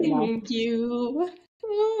feel good no, right now. thank you.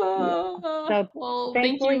 Yeah. So Well, thank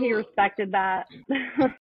thankfully he you. respected that.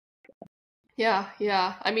 Yeah,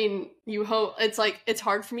 yeah. I mean, you hope it's like it's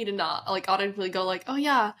hard for me to not like audibly go like, "Oh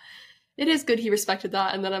yeah, it is good he respected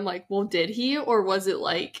that." And then I'm like, "Well, did he or was it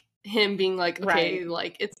like him being like, Right. okay,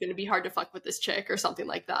 like it's going to be hard to fuck with this chick or something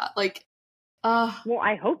like that." Like, Well,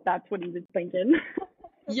 I hope that's what he was thinking.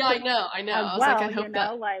 yeah, I know. As I was like, I well, hope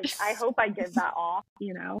that like I hope I give that off.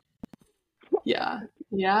 Yeah.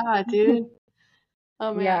 Yeah, dude.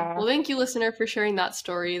 Oh man. Yeah. Well, thank you, listener, for sharing that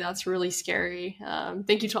story. That's really scary.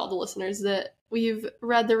 Thank you to all the listeners that we've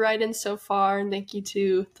read the write-ins so far, and thank you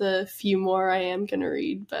to the few more I am gonna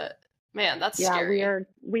read. But man, that's Yeah, scary.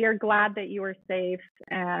 we are glad that you were safe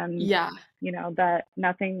and Yeah. that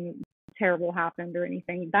nothing terrible happened or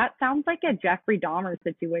anything. That sounds like a Jeffrey Dahmer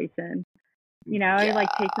situation. He like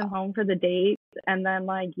Yeah. takes him home for the date and then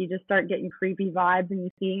like you just start getting creepy vibes and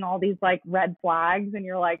you're seeing all these like red flags and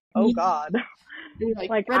you're like, oh Yeah. God. You're like,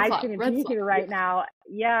 Like red I flag, shouldn't red be flag. here right now.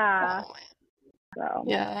 Yeah. Oh man. So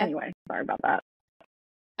Yeah. anyway, sorry about that.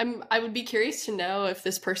 I would be curious to know if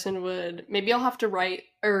this person would, maybe I'll have to write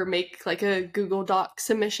or make like a Google Doc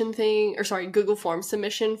submission thing, or sorry, Google Form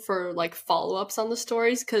submission for like follow-ups on the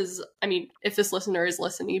stories, because I mean, if this listener is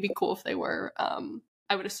listening, it'd be cool if they were.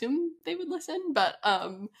 I would assume they would listen, but I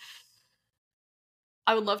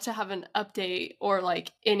would love to have an update or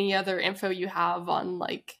like any other info you have on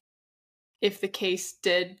like if the case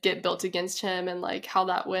did get built against him and like how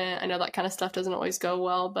that went. I know that kind of stuff doesn't always go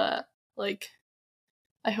well, but like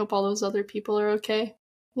I hope all those other people are okay.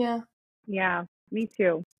 Yeah. Yeah, me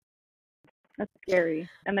too. That's scary.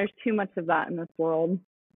 And there's too much of that in this world.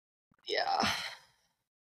 Yeah.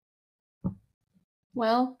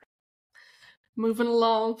 Well, moving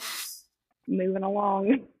along. Moving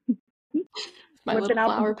along. My little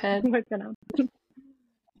flower pen. Whipping up.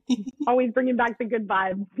 Always bringing back the good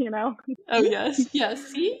vibes, you know? Oh, yes. Yes.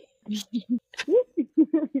 See?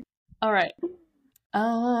 All right.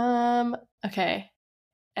 Okay.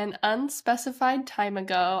 An unspecified time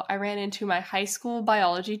ago, I ran into my high school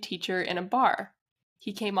biology teacher in a bar.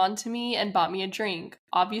 He came on to me and bought me a drink,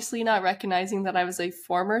 obviously not recognizing that I was a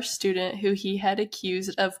former student who he had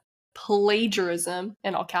accused of plagiarism,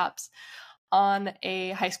 in all caps, on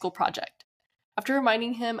a high school project. After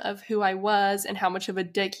reminding him of who I was and how much of a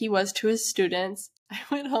dick he was to his students, I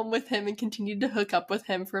went home with him and continued to hook up with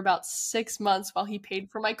him for about 6 months while he paid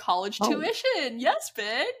for my college tuition. Yes,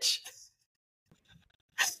 bitch!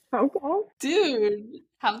 Okay. Dude,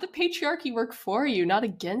 have the patriarchy work for you, not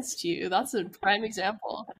against you. That's a prime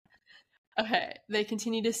example. Okay, they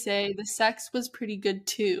continue to say the sex was pretty good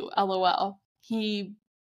too, lol. He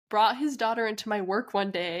brought his daughter into my work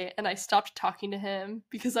one day and I stopped talking to him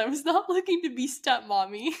because I was not looking to be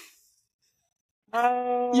stepmommy.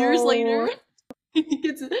 Oh. Years later,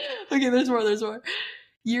 okay, there's more.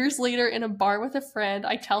 Years later, in a bar with a friend,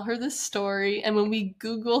 I tell her this story, and when we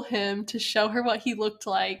Google him to show her what he looked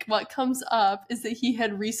like, what comes up is that he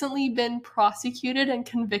had recently been prosecuted and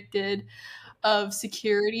convicted of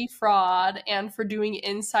security fraud and for doing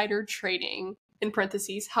insider trading, in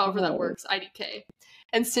parentheses, however that works, IDK,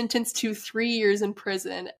 and sentenced to 3 years in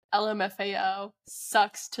prison. LMFAO.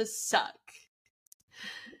 Sucks to suck.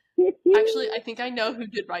 Actually, I think I know who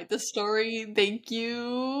did write this story. Thank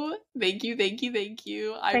you.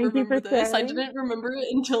 I remember this. I didn't remember it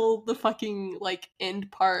until the fucking like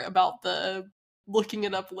end part about the looking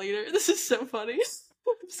it up later. This is so funny.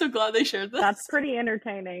 I'm so glad they shared this. That's pretty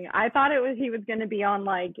entertaining. I thought he was going to be on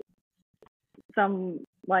like some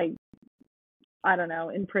like I don't know,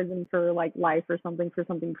 in prison for like life or something for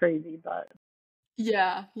something crazy, but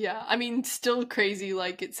yeah. I mean, still crazy.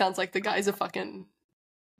 Like it sounds like the guy's a fucking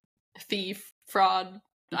thief, fraud.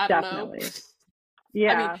 I don't know.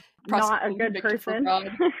 Yeah, I mean, not a good person.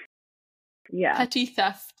 Yeah, petty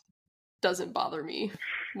theft doesn't bother me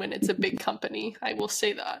when it's a big company. I will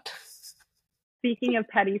say that. Speaking of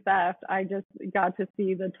petty theft, I just got to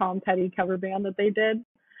see the Tom Petty cover band that they did.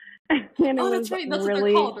 And that's right. That's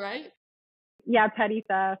really, what they're called, right? Yeah, Petty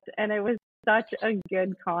Theft. And it was such a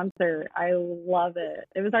good concert. I love it.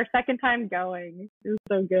 It was our second time going. It was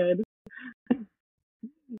so good. It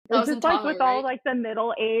was just like with right? all like the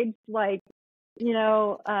middle-aged, like, you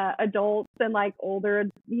know, adults and like older,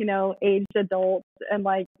 you know, aged adults. And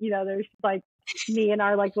like, you know, there's like me and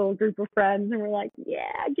our like little group of friends. And we're like,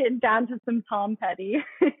 yeah, getting down to some Tom Petty.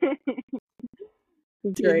 It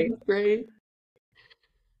was great.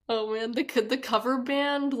 Oh man, the cover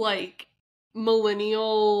band, like,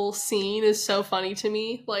 millennial scene is so funny to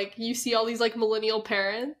me. Like, you see all these like millennial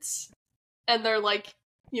parents and they're like,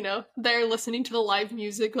 you know, they're listening to the live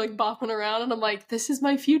music, like bopping around, and I'm like, this is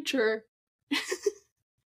my future.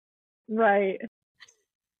 Right.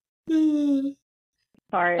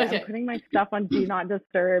 Sorry, okay. I'm putting my stuff on Do Not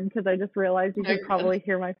Disturb because I just realized you could probably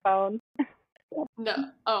hear my phone. No.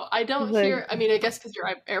 Oh, I don't hear. I mean, I guess because your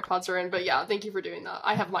AirPods are in, but yeah, thank you for doing that.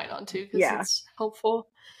 I have mine on too because it's helpful.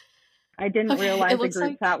 I didn't realize the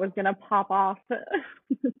group chat was going to pop off at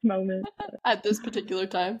this moment. At this particular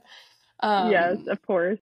time. Yes, of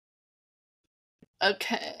course.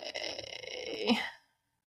 Okay.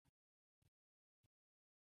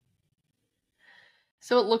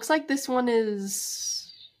 So it looks like this one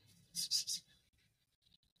is...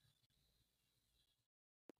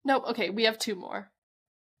 Nope, okay, we have 2 more.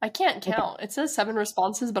 I can't count. Okay. It says 7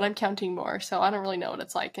 responses, but I'm counting more, so I don't really know what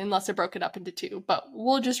it's like, unless I broke it up into 2, but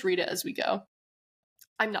we'll just read it as we go.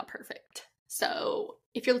 I'm not perfect. So,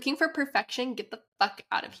 if you're looking for perfection, get the fuck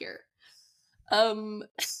out of here.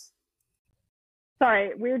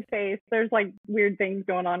 Sorry, weird face. There's like weird things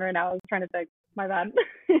going on right now. I was trying to fix. My bad.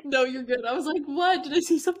 No, you're good. I was like, what? Did I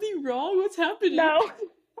see something wrong? What's happening? No,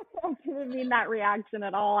 I didn't mean that reaction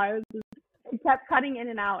at all. It kept cutting in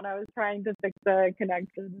and out, and I was trying to fix the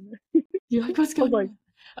connection. You're like, what's going on?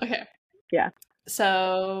 Okay. Yeah.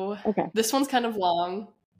 So, this one's kind of long.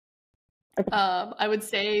 I would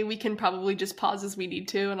say we can probably just pause as we need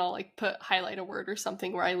to, and I'll like highlight a word or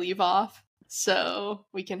something where I leave off, so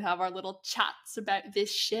we can have our little chats about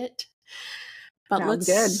this shit. But Sounds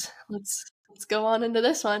good. let's go on into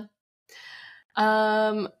this one.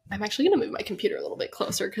 I'm actually gonna move my computer a little bit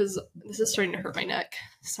closer because this is starting to hurt my neck.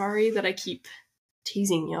 Sorry that I keep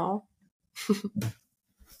teasing y'all.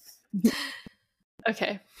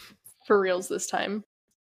 Okay, for reals this time.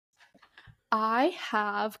 I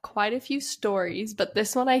have quite a few stories, but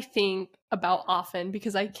this one I think about often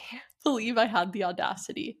because I can't believe I had the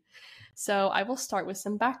audacity. So I will start with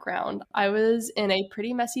some background. I was in a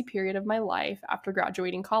pretty messy period of my life after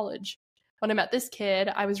graduating college. When I met this kid,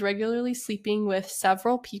 I was regularly sleeping with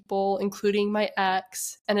several people, including my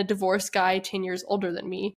ex and a divorced guy 10 years older than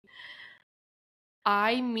me.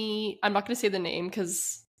 I'm not going to say the name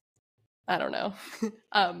because I don't know.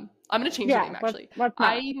 I'm going to change the name actually. Let's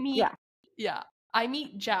not. I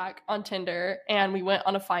meet Jack on Tinder and we went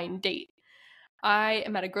on a fine date. I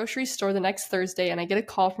am at a grocery store the next Thursday and I get a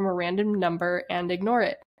call from a random number and ignore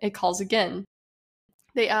it. It calls again.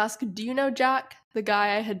 They ask, "Do you know Jack, the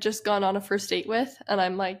guy I had just gone on a first date with?" And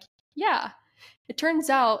I'm like, "Yeah." It turns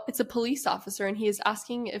out it's a police officer and he is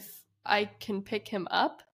asking if I can pick him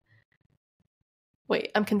up.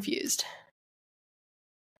 Wait, I'm confused.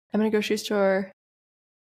 I'm in a grocery store.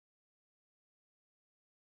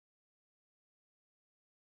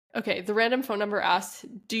 Okay, the random phone number asks,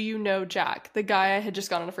 "Do you know Jack, the guy I had just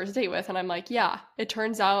gone on a first date with?" And I'm like, "Yeah." It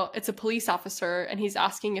turns out it's a police officer and he's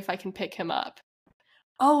asking if I can pick him up.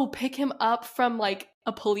 Oh, pick him up from like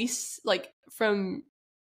a police, like from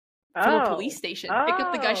a police station. Pick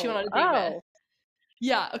up the guy she went on a date with.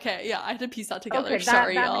 Yeah, okay, yeah, I had to piece that together. Okay,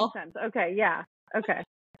 Sorry, that y'all. makes sense. Okay, yeah. Okay.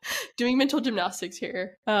 Doing mental gymnastics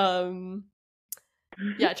here. Yeah,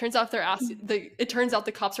 it turns out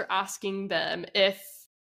the cops are asking them if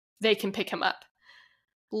they can pick him up.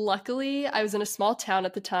 Luckily, I was in a small town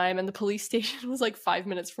at the time and the police station was like 5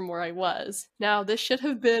 minutes from where I was. Now, this should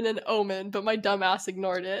have been an omen, but my dumb ass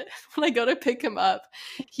ignored it. When I go to pick him up,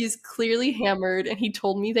 he's clearly hammered and he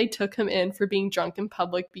told me they took him in for being drunk in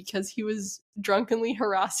public because he was drunkenly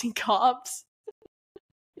harassing cops.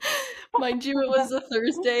 Mind you, it was a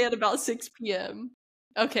Thursday at about 6 p.m.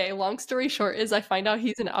 Okay, long story short is I find out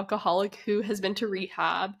he's an alcoholic who has been to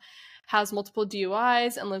rehab, has multiple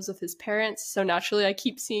DUIs, and lives with his parents, so naturally I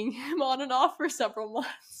keep seeing him on and off for several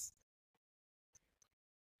months.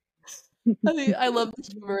 I love the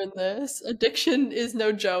humor in this. Addiction is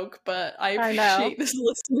no joke, but I appreciate this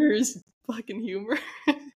listener's fucking humor.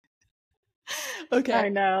 Okay. I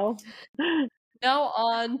know. Now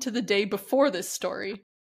on to the day before this story.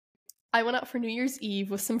 I went out for New Year's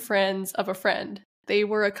Eve with some friends of a friend. They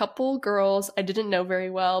were a couple girls I didn't know very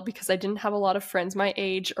well because I didn't have a lot of friends my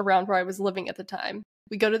age around where I was living at the time.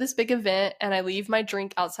 We go to this big event and I leave my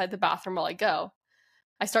drink outside the bathroom while I go.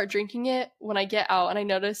 I start drinking it when I get out and I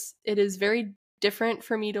notice it is very different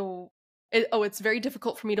for me to... it's very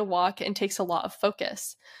difficult for me to walk and takes a lot of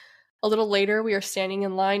focus. A little later, we are standing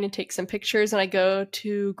in line and take some pictures and I go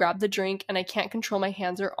to grab the drink and I can't control my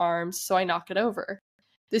hands or arms, so I knock it over.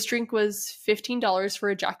 This drink was $15 for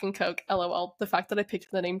a Jack and Coke. LOL. The fact that I picked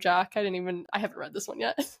the name Jack, I haven't read this one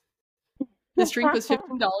yet. This drink was $15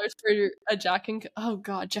 for a Jack and Coke. Oh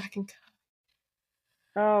god, Jack and Coke.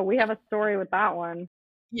 Oh, we have a story with that one.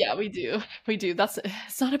 Yeah, we do. We do.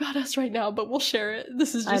 It's not about us right now, but we'll share it.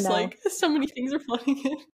 This is just like, so many things are flooding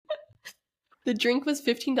in. The drink was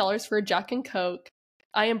 $15 for a Jack and Coke.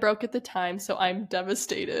 I am broke at the time, so I'm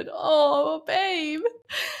devastated. Oh, babe.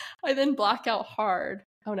 I then black out hard.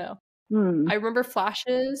 Oh no. I remember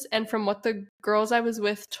flashes, and from what the girls I was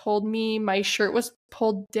with told me, my shirt was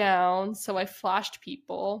pulled down, so I flashed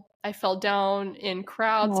people. I fell down in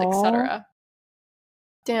crowds, etc.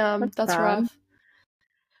 Damn, that's rough.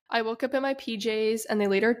 I woke up in my PJs, and they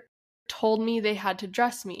later told me they had to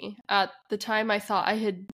dress me. At the time, I thought I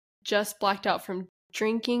had just blacked out from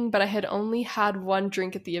drinking, but I had only had one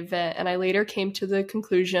drink at the event, and I later came to the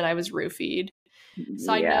conclusion I was roofied.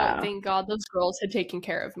 Side note, thank God those girls had taken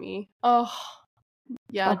care of me. Oh,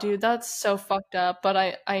 yeah, dude, that's so fucked up.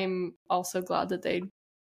 But I'm also glad that they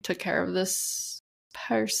took care of this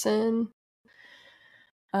person.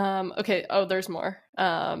 Okay, there's more.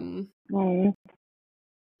 Okay,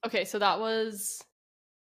 so that was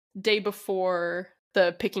day before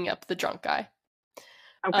the picking up the drunk guy.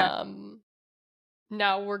 Okay.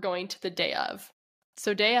 Now we're going to the day of.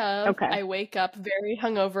 So day of, I wake up very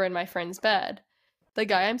hungover in my friend's bed. The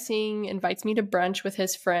guy I'm seeing invites me to brunch with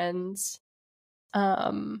his friends.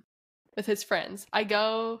 I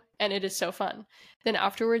go, and it is so fun. Then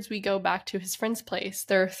afterwards, we go back to his friend's place.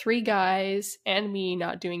 There are 3 guys and me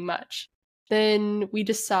not doing much. Then we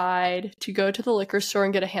decide to go to the liquor store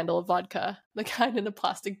and get a handle of vodka, the kind in a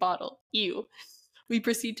plastic bottle. Ew. We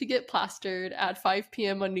proceed to get plastered at 5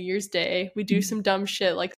 p.m. on New Year's Day. We do some dumb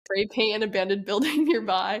shit like spray paint an abandoned building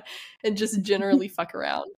nearby and just generally fuck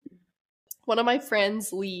around. One of my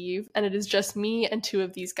friends leave, and it is just me and two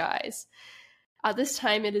of these guys. At this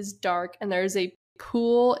time, it is dark, and there is a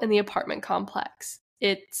pool in the apartment complex.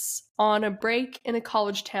 It's on a break in a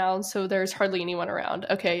college town, so there's hardly anyone around.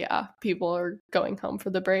 Okay, yeah, people are going home for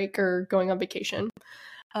the break or going on vacation.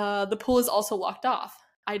 The pool is also locked off.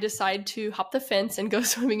 I decide to hop the fence and go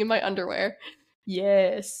swimming in my underwear.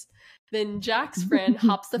 Yes. Then Jack's friend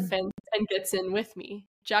hops the fence and gets in with me.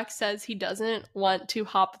 Jack says he doesn't want to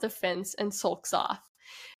hop the fence and sulks off.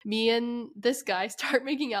 Me and this guy start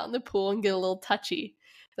making out in the pool and get a little touchy.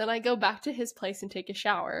 Then I go back to his place and take a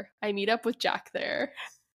shower. I meet up with Jack there.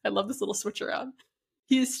 I love this little switch around.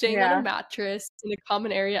 He is staying on a mattress in a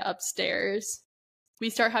common area upstairs. We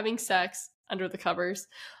start having sex under the covers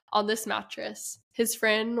on this mattress. His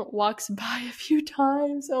friend walks by a few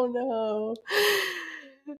times. Oh no.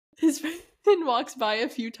 His friend walks by a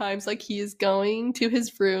few times like he is going to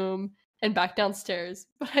his room and back downstairs.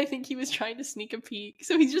 But I think he was trying to sneak a peek.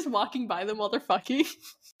 So he's just walking by them while they're fucking.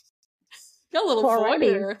 Got a little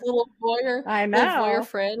voyeur. I know. Little voyeur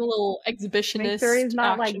friend, a little exhibitionist. Make sure he's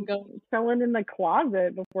not like going. chilling in the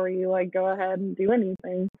closet before you like go ahead and do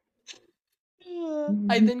anything.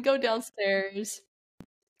 I then go downstairs,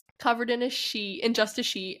 covered in just a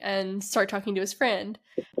sheet, and start talking to his friend.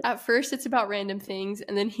 At first, it's about random things,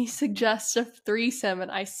 and then he suggests a threesome,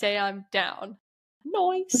 and I say I'm down.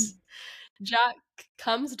 Nice. Jack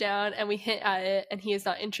comes down, and we hint at it, and he is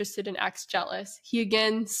not interested and acts jealous. He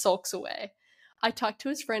again sulks away. I talk to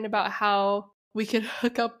his friend about how we could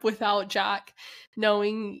hook up without Jack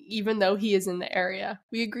knowing, even though he is in the area.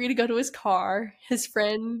 We agree to go to his car. His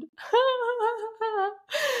friend...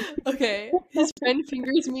 Okay, his friend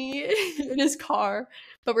fingers me in his car,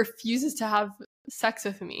 but refuses to have sex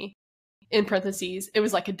with me. In parentheses, it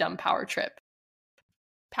was like a dumb power trip.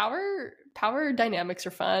 Power dynamics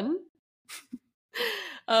are fun.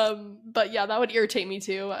 But yeah, that would irritate me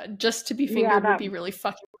too. Just to be fingered would be really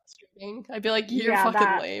fucking frustrating. I'd be like, you're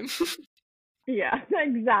fucking lame. Yeah,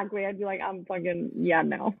 exactly. I'd be like, I'm fucking,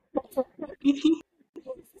 no.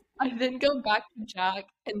 I then go back to Jack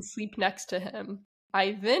and sleep next to him.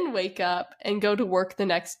 I then wake up and go to work the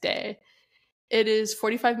next day. It is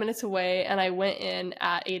 45 minutes away, and I went in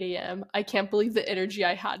at 8 a.m. I can't believe the energy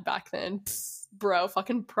I had back then. Bro,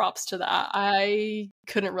 fucking props to that. I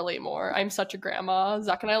couldn't relate more. I'm such a grandma.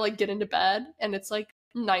 Zach and I like get into bed, and it's like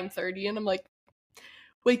 9:30, and I'm like,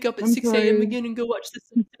 wake up at 6 a.m. again and go watch the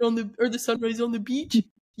sunset the sunrise on the beach.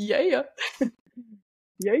 Yeah.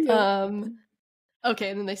 Okay,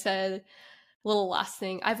 and then they said, little last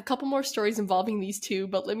thing. I have a couple more stories involving these two,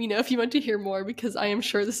 but let me know if you want to hear more because I am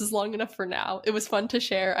sure this is long enough for now. It was fun to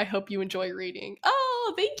share. I hope you enjoy reading.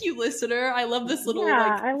 Oh, thank you, listener. I love this little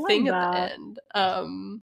thing at the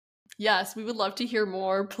end. Yes, we would love to hear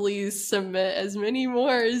more. Please submit as many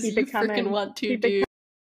more as you freaking want to do.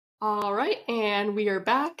 All right, and we are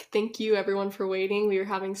back. Thank you everyone for waiting. We were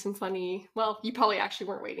having some funny, well, you probably actually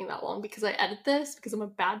weren't waiting that long because I edit this because I'm a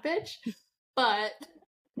bad bitch, but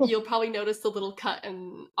you'll probably notice the little cut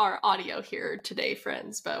in our audio here today,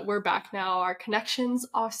 friends, but we're back now. Our connections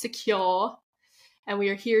are secure, and we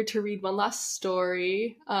are here to read one last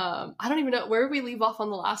story. I don't even know, where did we leave off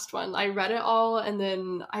on the last one? I read it all, and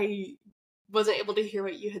then I wasn't able to hear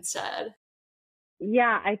what you had said.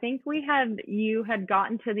 Yeah, I think you had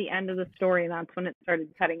gotten to the end of the story, and that's when it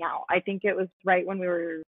started cutting out. I think it was right when we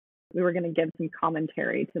were going to give some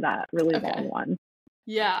commentary to that really long one.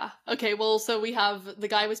 Yeah. Okay, well, so we have the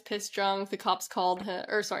guy was pissed drunk, the cops called him,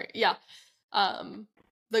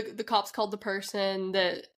 the cops called the person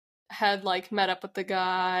that had like met up with the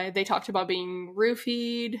guy. They talked about being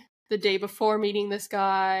roofied the day before meeting this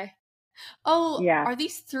guy. Oh, yeah. Are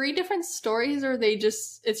these 3 different stories, or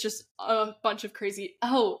it's just a bunch of crazy...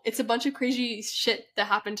 Oh, it's a bunch of crazy shit that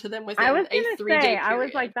happened to them within a 3-day period. I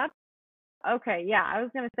was like, that's... Okay, yeah, I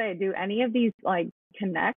was going to say, do any of these, like,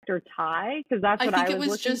 connect or tie? Because that's what I was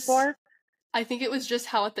looking for. I think it was just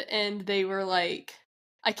how at the end they were like,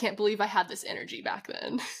 I can't believe I had this energy back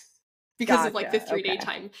then. Because of, like, the 3-day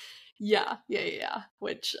time. Yeah.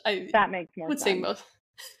 Which that makes more would sense. say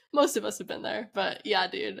most of us have been there, but yeah,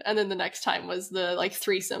 dude. And then the next time was the like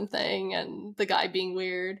threesome thing and the guy being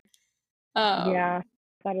weird. Yeah,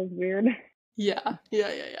 that is weird. Yeah.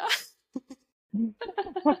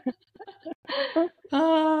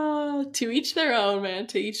 To each their own, man.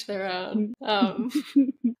 To each their own.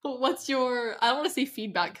 What's your? I don't want to say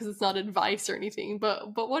feedback because it's not advice or anything,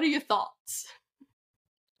 but what are your thoughts?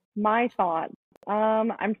 My thoughts.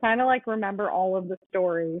 I'm trying to like remember all of the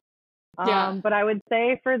stories. Yeah. But I would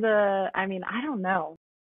say for I don't know.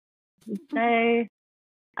 Say,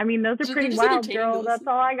 those are pretty Just wild, entertaining to girl. That's listen.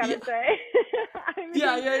 all I Yeah. gotta say.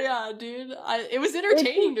 Yeah, dude. It was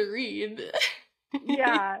entertaining to read.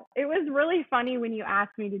 Yeah, it was really funny when you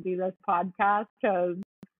asked me to do this podcast because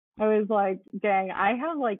I was like, dang, I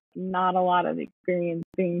have like not a lot of experience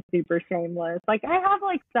being super shameless. Like I have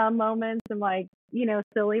like some moments and like,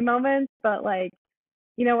 silly moments, but like,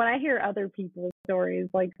 when I hear other people's stories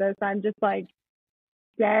like this, I'm just like,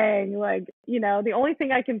 dang, like, the only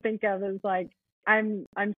thing I can think of is like I'm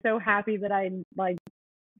so happy that I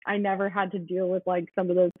never had to deal with like some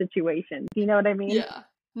of those situations. You know what I mean? Yeah.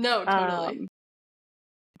 No, totally.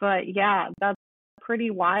 But yeah, that's pretty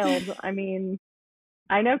wild. I mean,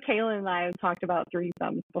 I know Kalyn and I have talked about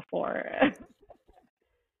threesomes before.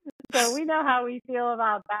 So we know how we feel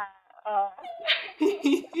about that. Oh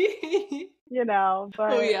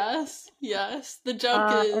But yes. The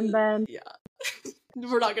joke and is, then yeah.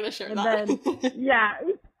 We're not gonna share and that. then yeah.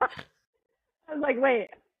 I was like, wait.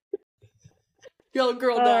 Yo,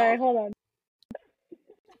 girl, All right, no. hold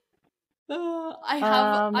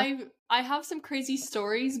on. I have some crazy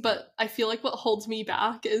stories, but I feel like what holds me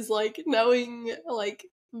back is like knowing like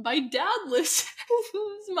my dad listens.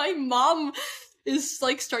 My mom is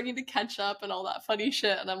like starting to catch up and all that funny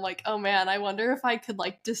shit, and I'm like, oh man, I wonder if I could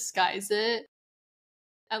like disguise it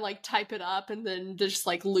and like type it up and then just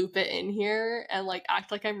like loop it in here and like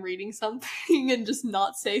act like I'm reading something and just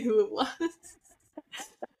not say who it was.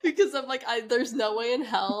 Because I'm like, there's no way in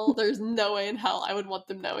hell I would want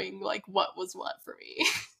them knowing like what was what for me.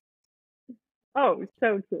 Oh,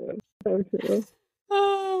 so true. So true.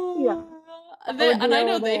 Yeah. I would And be I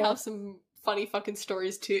know able they to have some funny fucking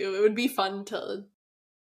stories too. It would be fun to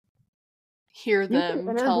hear you should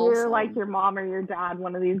them tell interview like some. your mom or your dad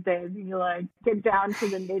one of these days and you like get down to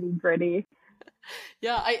the nitty gritty.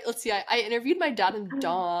 Yeah, let's see. I interviewed my dad and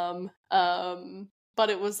Dom, but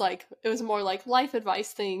it was more like life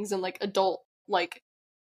advice things and like adult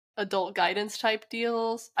guidance type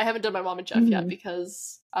deals. I haven't done my mom and Jeff yet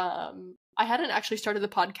because I hadn't actually started the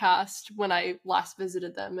podcast when I last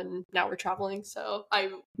visited them, and now we're traveling, so I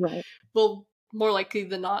Right. will more likely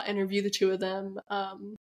than not interview the two of them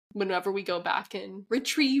whenever we go back and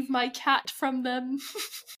retrieve my cat from them.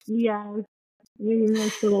 Yes. Reading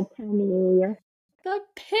this little penny. The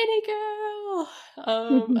Penny Girl!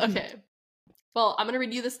 Okay. Well, I'm gonna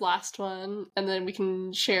read you this last one, and then we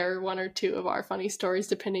can share one or two of our funny stories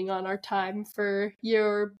depending on our time for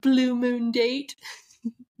your blue moon date.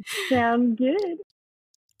 Sounds good.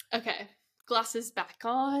 Okay. Glasses back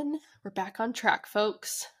on. We're back on track,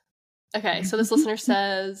 folks. Okay, so this listener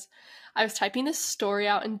says, I was typing this story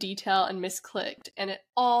out in detail and misclicked, and it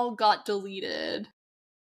all got deleted.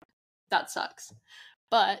 That sucks.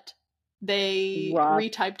 But they Rough.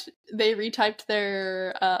 retyped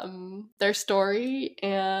their story,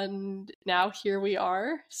 and now here we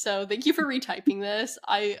are. So thank you for retyping this.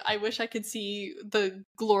 I wish I could see the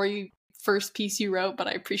glory first piece you wrote, but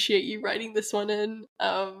I appreciate you writing this one in.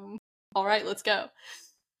 All right, let's go.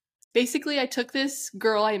 Basically, I took this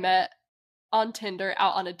girl I met on Tinder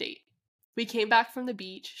out on a date. We came back from the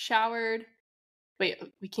beach, showered. We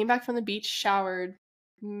came back from the beach, showered,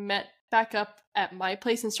 met back up at my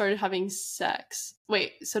place and started having sex.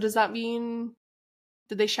 Wait, so does that mean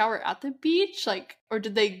did they shower at the beach? Like, or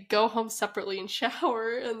did they go home separately and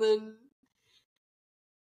shower and then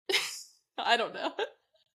I don't know.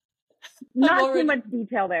 Not too much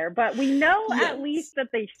detail there, but we know Yes. at least that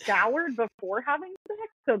they showered before having sex,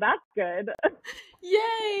 so that's good.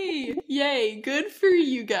 Yay! Good for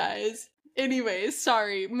you guys. Anyways,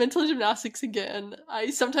 sorry, mental gymnastics again.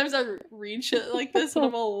 Sometimes I read shit like this and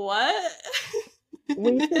I'm all, what?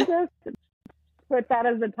 We should just put that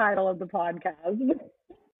as the title of the podcast.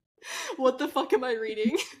 What the fuck am I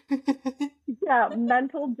reading? Yeah,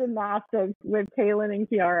 mental gymnastics with Kalyn and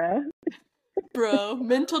Kiara. Bro,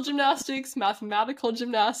 mental gymnastics, mathematical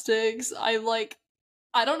gymnastics. I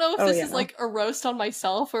don't know if this is like a roast on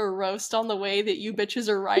myself or a roast on the way that you bitches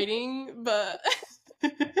are writing, but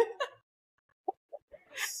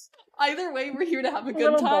either way, we're here to have a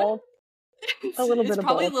good time. Both. A little bit it's of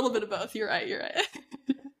probably both. A little bit of both. You're right.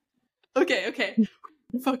 Okay.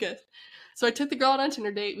 Focus. So I took the girl on a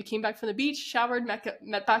Tinder date. We came back from the beach, showered,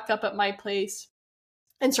 met back up at my place,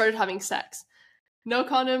 and started having sex. No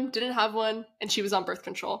condom, didn't have one, and she was on birth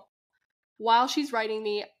control. While she's writing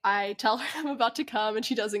me, I tell her I'm about to come and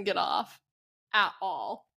she doesn't get off at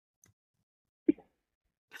all.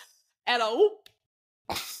 And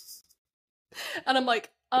and I'm like,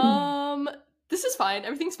 this is fine.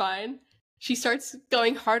 Everything's fine. She starts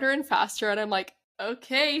going harder and faster, and I'm like,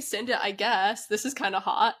 okay, send it, I guess. This is kind of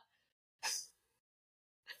hot.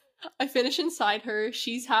 I finish inside her.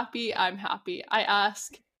 She's happy. I'm happy. I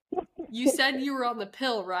ask, you said you were on the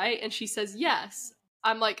pill, right? And she says, yes.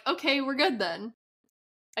 I'm like, okay, we're good then.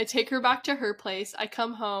 I take her back to her place. I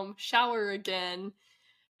come home, shower again,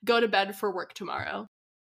 go to bed for work tomorrow.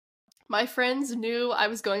 My friends knew I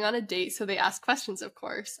was going on a date, so they asked questions, of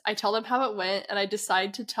course. I tell them how it went, and I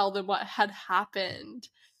decide to tell them what had happened.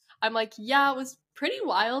 I'm like, yeah, it was pretty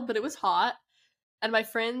wild, but it was hot. And my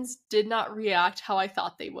friends did not react how I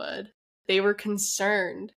thought they would. They were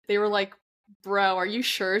concerned. They were like, bro, are you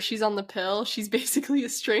sure she's on the pill? She's basically a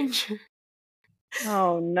stranger.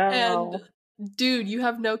 Oh, no. And, dude, you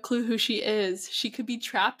have no clue who she is. She could be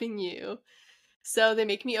trapping you. So they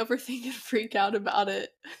make me overthink and freak out about it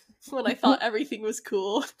when I thought everything was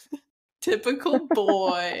cool. Typical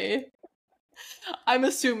boy. I'm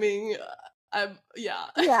assuming.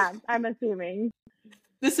 Yeah, I'm assuming.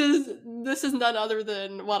 This is none other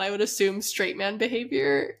than what I would assume straight man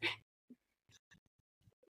behavior.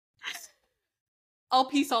 All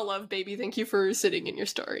peace, all love, baby. Thank you for sitting in your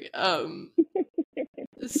story.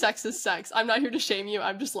 Sex is sex. I'm not here to shame you.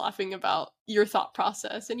 I'm just laughing about your thought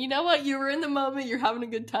process. And you know what? You were in the moment. You're having a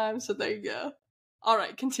good time. So there you go. All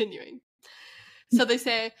right, continuing. So they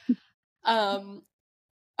say,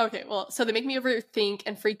 okay, well, so they make me overthink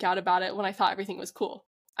and freak out about it when I thought everything was cool.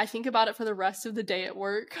 I think about it for the rest of the day at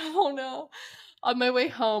work. Oh no. On my way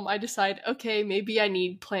home, I decide, okay, maybe I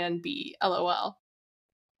need plan B, LOL.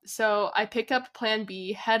 So I pick up plan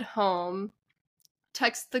B, head home,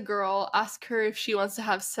 text the girl, ask her if she wants to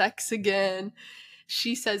have sex again.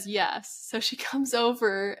 She says yes. So she comes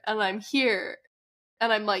over and I'm here.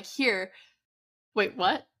 And I'm like, here. Wait,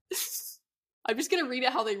 what? I'm just going to read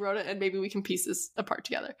it how they wrote it and maybe we can piece this apart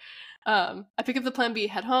together. I pick up the plan B,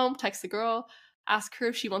 head home, text the girl, ask her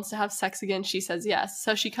if she wants to have sex again. She says yes.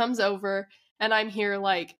 So she comes over and I'm here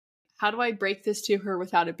like, how do I break this to her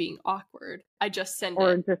without it being awkward? I just send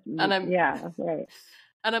it. And I'm, yeah, right.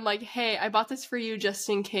 And I'm like, hey, I bought this for you just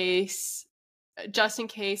in case,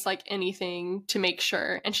 like anything to make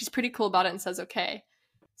sure. And she's pretty cool about it and says, okay.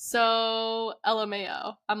 So,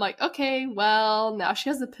 LMAO. I'm like, okay, well, now she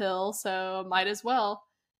has the pill, so might as well.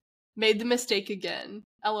 Made the mistake again.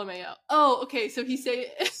 LMAO. Oh, okay, so he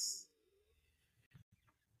say...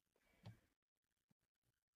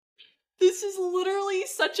 This is literally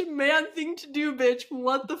such a man thing to do, bitch.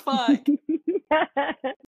 What the fuck?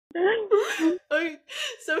 Okay,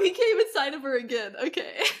 so he came inside of her again.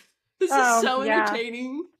 Okay. This is so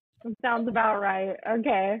entertaining. Sounds about right.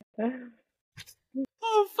 Okay.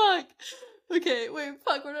 Oh, fuck. Okay, wait,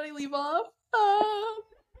 fuck, where did I leave off?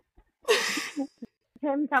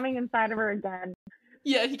 Him coming inside of her again.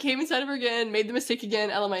 Yeah, he came inside of her again, made the mistake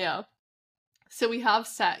again, LMAO. So we have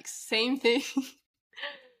sex. Same thing.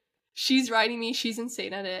 She's writing me, she's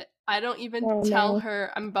insane at it. I don't even tell her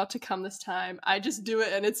I'm about to come this time. I just do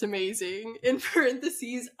it and it's amazing. In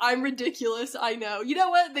parentheses, I'm ridiculous, I know. You know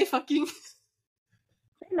what? They fucking...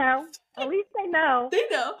 They know. At least they know. They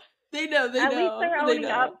know. At least they're owning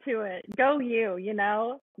up to it. Go you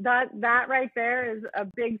know? That right there is a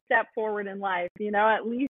big step forward in life, you know? At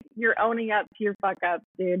least you're owning up to your fuck ups,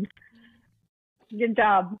 dude. Good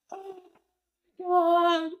job. Oh,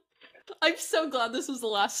 God. I'm so glad this was the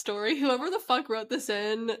last story. Whoever the fuck wrote this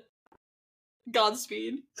in,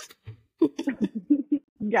 Godspeed.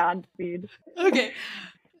 Godspeed. Okay.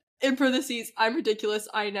 In parentheses, I'm ridiculous,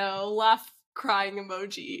 I know. Laugh, crying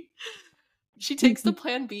emoji. She takes the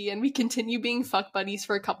plan B and we continue being fuck buddies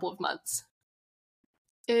for a couple of months.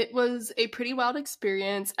 It was a pretty wild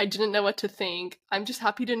experience. I didn't know what to think. I'm just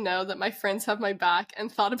happy to know that my friends have my back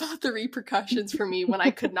and thought about the repercussions for me when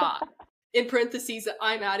I could not. In parentheses,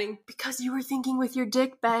 I'm adding, because you were thinking with your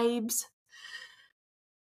dick, babes.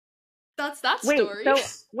 That's that story.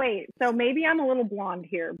 So maybe I'm a little blonde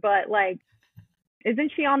here, but like,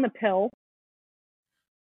 isn't she on the pill?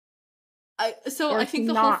 I think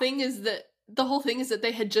the whole thing is that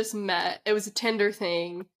they had just met. It was a Tinder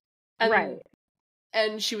thing. And, right.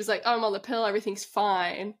 And she was like, oh, I'm on the pill, everything's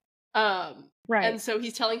fine. Right. And so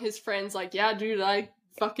he's telling his friends, like, yeah, dude, I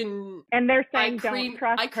fucking... And they're saying, don't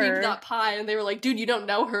trust her. I creamed that pie. And they were like, dude, you don't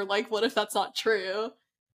know her. Like, what if that's not true?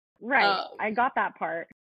 Right. I got that part.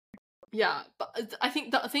 Yeah. But I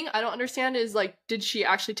think the thing I don't understand is, like, did she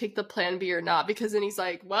actually take the plan B or not? Because then he's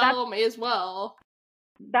like, well, may as well.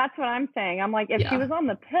 That's what I'm saying. I'm like, if she was on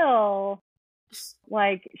the pill,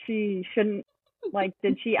 Like, she shouldn't, like,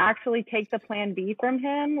 did she actually take the plan B from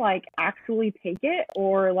him? Like, actually take it?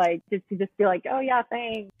 Or, like, did she just be like, oh, yeah,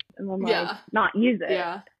 thanks, and then, like, Yeah. not use it?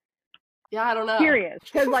 Yeah. Yeah, I don't know. Curious.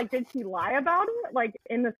 Because, like, did she lie about it? Like,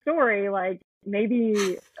 in the story, like,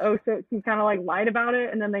 maybe, oh, so she kind of, like, lied about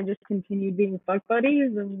it, and then they just continued being fuck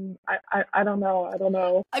buddies, and I don't know. I don't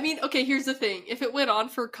know. I mean, okay, here's the thing. If it went on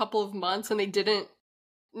for a couple of months and they didn't,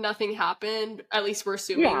 nothing happened, at least we're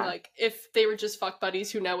assuming, Yeah. like, if they were just fuck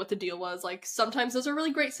buddies who know what the deal was, like, sometimes those are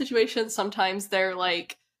really great situations, sometimes they're,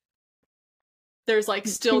 like, there's, like,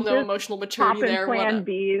 still She's no just emotional maturity popping there, plan whatever.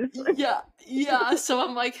 Bs. Yeah, so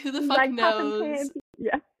I'm like, who the She's fuck like popping plan knows? Bs.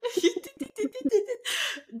 Yeah.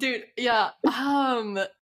 Dude, yeah,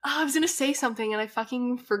 I was gonna say something and I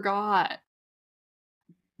fucking forgot.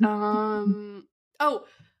 Um, oh,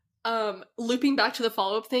 looping back to the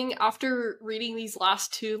follow-up thing, after reading these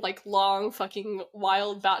last two, like, long, fucking,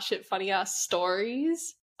 wild, batshit funny-ass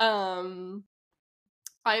stories, I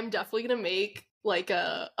am definitely gonna make, like,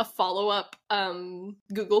 a follow-up,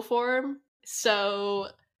 Google form, so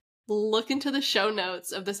look into the show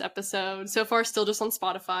notes of this episode. So far, still just on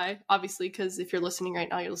Spotify, obviously, because if you're listening right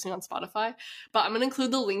now, you're listening on Spotify. But I'm gonna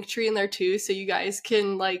include the link tree in there too, so you guys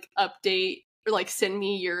can, like, update or, like, send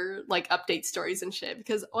me your, like, update stories and shit.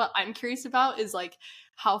 Because what I'm curious about is, like,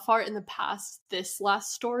 how far in the past this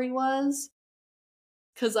last story was.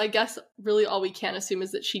 Because I guess really all we can assume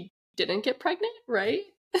is that she didn't get pregnant, right?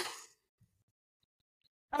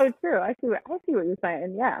 Oh, true. I see what you're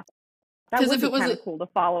saying. Yeah. That Because would if be it was kind of cool to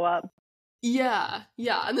follow up. Yeah,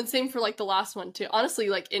 and then same for, like, the last one too. Honestly,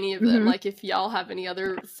 like, any of them, Mm-hmm. like, if y'all have any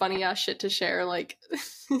other funny ass shit to share, like,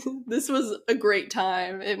 this was a great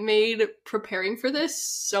time. It made preparing for this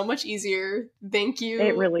so much easier. Thank you,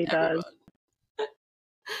 It really does. everyone.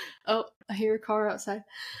 Oh, I hear a car outside.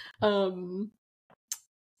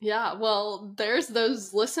 Yeah, well, there's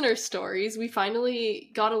those listener stories. We finally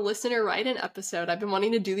got a listener write-in episode. I've been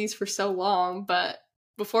wanting to do these for so long, but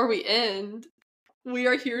before we end, we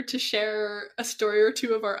are here to share a story or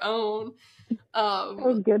two of our own.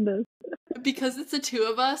 Oh, goodness. Because it's the two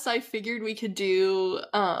of us, I figured we could do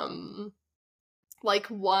like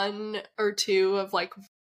one or two of like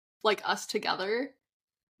us together.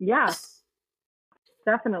 Yeah,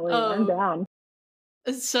 definitely. I'm down.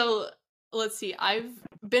 So let's see. I've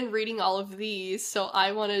been reading all of these, so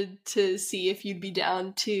I wanted to see if you'd be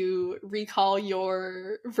down to recall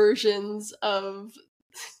your versions of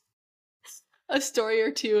a story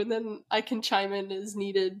or two, and then I can chime in as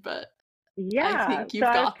needed, but Yeah. I think So you've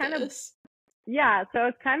I was got kind of this. so I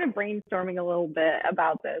was kind of brainstorming a little bit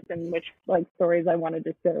about this and which, like, stories I wanted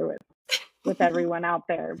to share with everyone out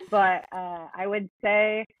there. But I would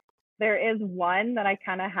say there is one that I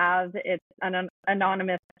kind of have. It's an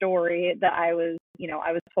anonymous story that I was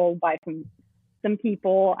told by some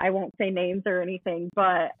people. I won't say names or anything,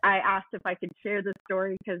 but I asked if I could share the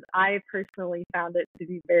story because I personally found it to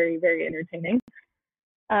be very, very entertaining.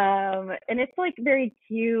 And it's, like, very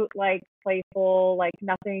cute, like, playful, like,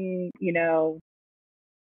 nothing,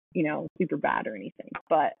 super bad or anything.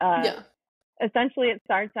 But Yeah. essentially it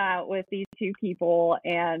starts out with these two people,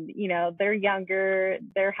 and they're younger,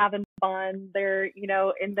 they're having fun, they're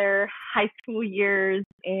in their high school years,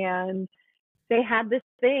 and they had this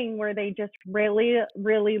thing where they just really,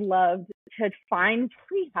 really loved to find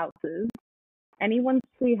tree houses, anyone's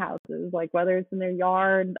tree houses, like, whether it's in their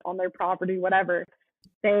yard, on their property, whatever.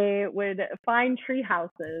 They would find tree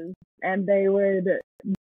houses and they would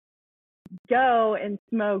go and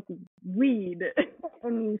smoke weed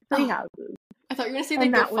in these tree houses. I thought you were gonna say And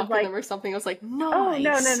they'd go that was fuck in like, them or something. I was like, oh, no,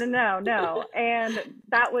 nice. no. And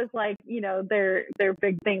that was, like, their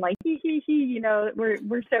big thing, like, he,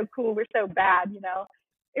 we're so cool, we're so bad.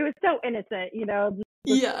 It was so innocent,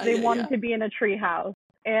 they wanted to be in a tree house.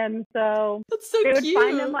 And so That's so they would cute.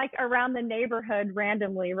 find them, like, around the neighborhood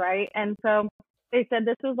randomly, right? And so they said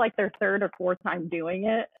this was, like, their third or fourth time doing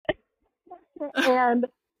it. And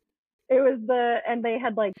and they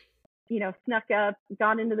had, like, snuck up,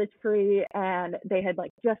 got into the tree, and they had,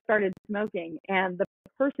 like, just started smoking. And the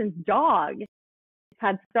person's dog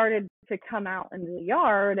had started to come out into the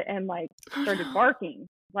yard and, like, started barking,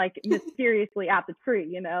 like, mysteriously at the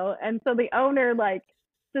tree, And so the owner, like,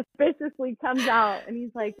 suspiciously comes out and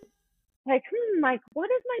he's like, like, what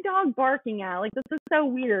is my dog barking at? Like, this is so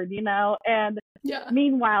weird, And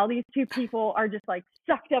meanwhile, these two people are just, like,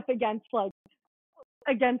 sucked up against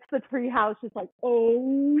the tree house, just like,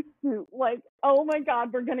 oh shoot, like, oh my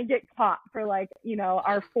god, we're gonna get caught for, like,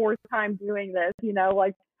 our fourth time doing this,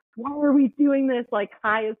 like, why are we doing this, like,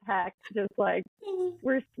 high as heck, just like,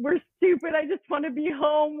 we're stupid, I just want to be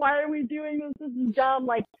home, why are we doing this is dumb,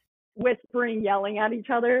 like, whispering, yelling at each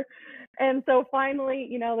other. And so finally,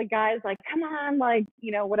 you know, the guy's like, come on, like,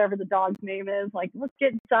 you know, whatever the dog's name is, like, let's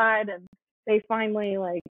get inside. And they finally,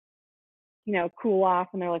 like, you know, cool off,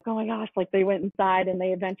 and they're like, oh my gosh, like they went inside, and they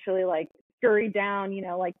eventually like scurry down, you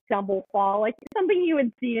know, like stumble fall, like something you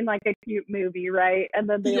would see in like a cute movie, right? And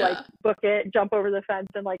then they like Yeah. book it, jump over the fence,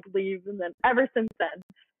 and like leave. And then ever since then,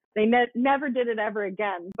 they never did it ever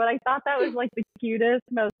again. But I thought that was like the cutest,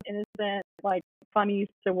 most innocent, like funny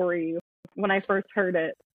story when I first heard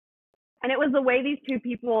it. And it was the way these two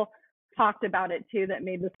people talked about it too that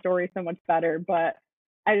made the story so much better. But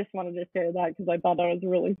I just wanted to share that because I thought that was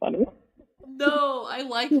really funny. No, I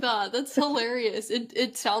like that. That's hilarious.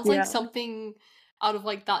 It sounds like Yeah. something out of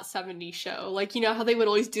like that 70s show. Like, you know how they would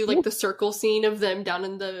always do like the circle scene of them down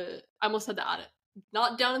in the, I almost said the attic.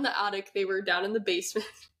 Not down in the attic, they were down in the basement.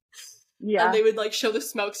 Yeah. And they would like show the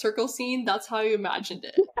smoke circle scene. That's how I imagined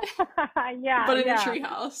it. Yeah. But in a Yeah.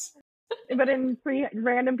 treehouse. But in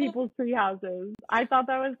random people's tree houses. I thought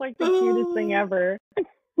that was like the cutest thing ever.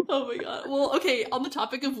 Oh my god. Well, okay, on the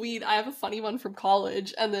topic of weed, I have a funny one from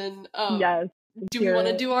college, and then Yes. do we want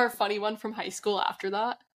to do our funny one from high school after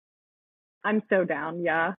that? I'm so down,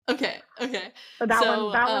 yeah. Okay. But that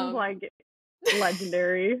one's like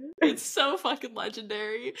legendary. It's so fucking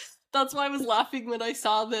legendary. That's why I was laughing when I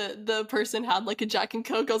saw that the person had like a Jack and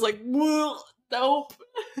Coke. I was like, whoa, nope.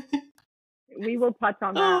 We will touch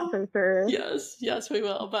on that for sure. Yes, we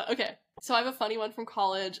will. But okay, so I have a funny one from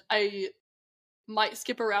college. I might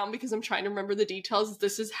skip around because I'm trying to remember the details.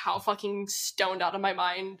 This is how fucking stoned out of my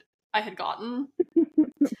mind I had gotten.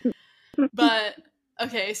 But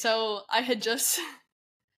okay, so I had just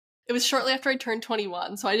it was shortly after I turned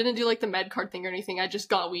 21, so I didn't do like the med card thing or anything. I just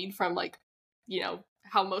got weed from like, you know,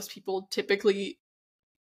 how most people typically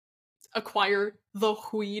acquire the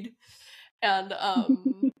weed. And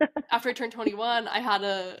after I turned 21, I had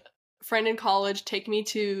a friend in college take me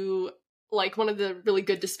to like one of the really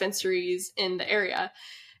good dispensaries in the area,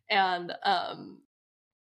 and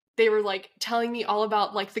they were like telling me all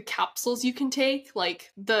about like the capsules you can take,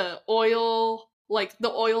 like the oil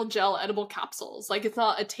gel edible capsules. Like it's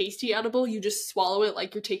not a tasty edible, you just swallow it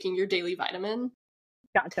like you're taking your daily vitamin.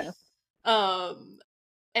 Gotcha.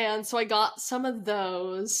 And so I got some of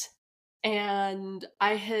those, and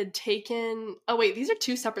I had taken, oh wait, these are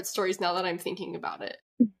two separate stories now that I'm thinking about it.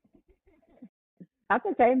 That's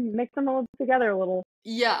okay. Mix them all together a little.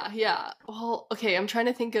 Yeah. Well, okay, I'm trying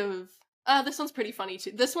to think of, this one's pretty funny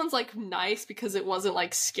too. This one's like nice because it wasn't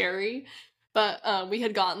like scary, but we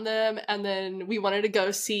had gotten them, and then we wanted to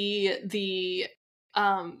go see the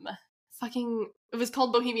it was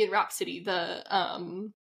called Bohemian Rhapsody,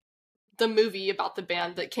 the movie about the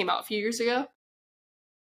band that came out a few years ago.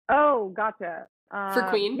 Oh, gotcha. For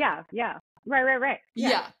Queen? Yeah. Right.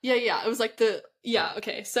 Yeah. It was like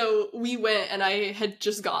okay. So we went, and I had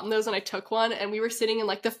just gotten those, and I took one, and we were sitting in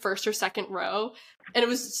like the first or second row, and it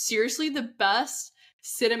was seriously the best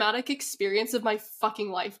cinematic experience of my fucking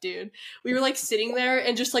life, dude. We were like sitting there,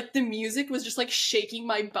 and just like the music was just like shaking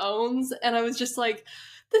my bones, and I was just like,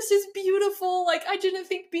 this is beautiful. Like I didn't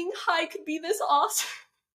think being high could be this awesome.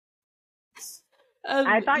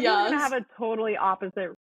 I thought you were gonna have a totally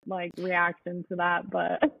opposite like reaction to that,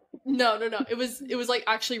 but no. It was like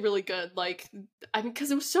actually really good. Like, I mean, because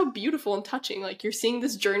it was so beautiful and touching. Like you're seeing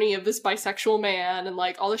this journey of this bisexual man and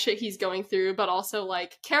like all the shit he's going through, but also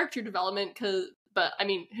like character development. But I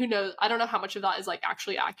mean, who knows? I don't know how much of that is like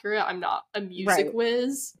actually accurate. I'm not a music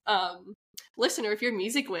whiz. Listener, if you're a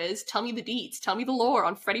music whiz, tell me the deets. Tell me the lore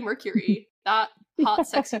on Freddie Mercury, that hot,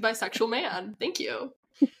 sexy bisexual man. Thank you.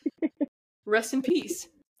 Rest in peace.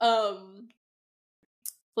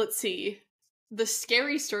 Let's see. The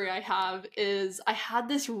scary story I have is I had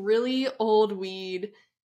this really old weed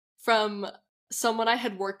from someone I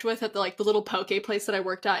had worked with at the little poke place that I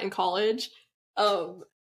worked at in college.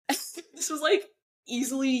 This was like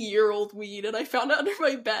easily a year-old weed, and I found it under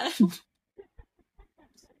my bed.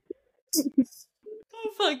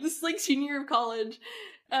 Oh fuck, this is like senior year of college.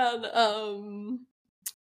 And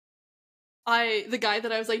the guy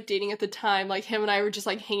that I was like dating at the time, like him and I were just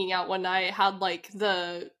like hanging out one night, had like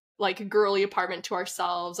the like girly apartment to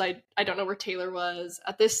ourselves. I don't know where Taylor was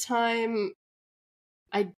at this time.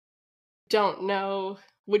 I don't know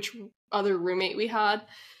which other roommate we had.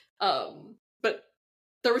 But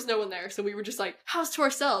there was no one there, so we were just like, house to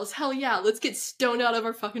ourselves, hell yeah, let's get stoned out of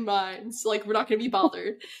our fucking minds. Like, we're not gonna be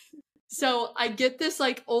bothered. So I get this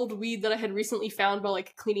like old weed that I had recently found while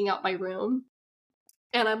like cleaning out my room.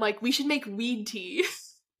 And I'm like, we should make weed tea.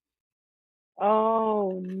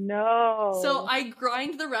 Oh no. So I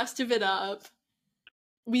grind the rest of it up.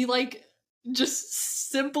 We like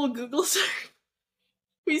just simple Google search.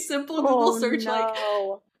 we simple Google search like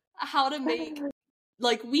no. how to make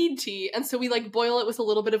like weed tea, and so we like boil it with a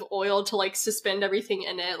little bit of oil to like suspend everything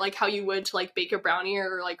in it, like how you would to like bake a brownie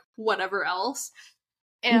or like whatever else.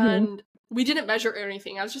 Mhm. And we didn't measure or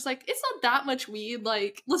anything. I was just like, it's not that much weed,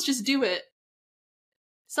 like let's just do it.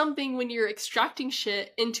 Something when you're extracting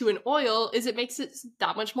shit into an oil is it makes it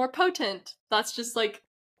that much more potent. That's just like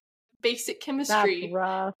basic That's chemistry.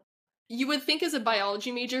 rough. You would think as a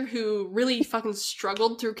biology major who really fucking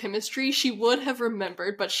struggled through chemistry, she would have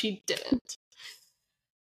remembered, but she didn't.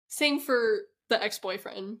 Same for the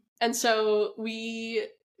ex-boyfriend. And so we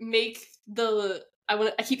make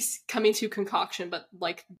I keep coming to concoction, but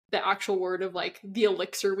like the actual word of like the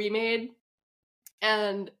elixir we made.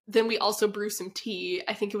 And then we also brew some tea.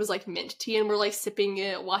 I think it was like mint tea, and we're like sipping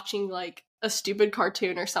it, watching like a stupid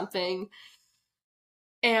cartoon or something.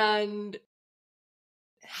 And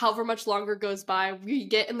however much longer goes by, we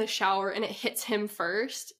get in the shower and it hits him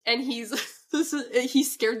first. And he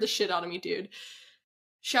scared the shit out of me, dude.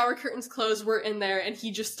 Shower curtains closed, we're in there, and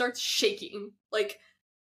he just starts shaking. Like,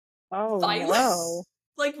 Oh violent. no.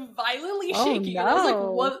 Like violently Oh shaking. And I was like,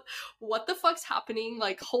 no. what the fuck's happening?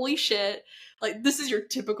 Like, holy shit. Like, this is your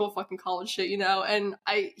typical fucking college shit, you know? And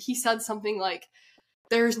he said something like,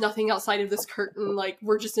 there's nothing outside of this curtain, like,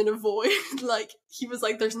 we're just in a void. Like, he was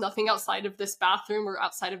like, there's nothing outside of this bathroom or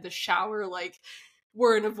outside of the shower, like,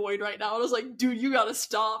 we're in a void right now. And I was like, dude, you gotta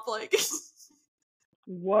stop, like,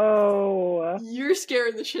 Whoa. you're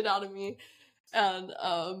scaring the shit out of me. And,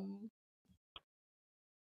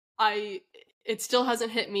 it still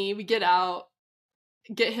hasn't hit me. We get out,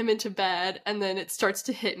 get him into bed, and then it starts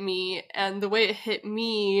to hit me, and the way it hit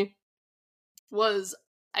me was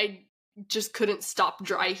I just couldn't stop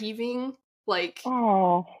dry heaving. Like,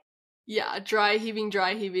 Oh. yeah, dry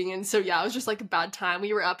heaving, and so yeah, it was just like a bad time.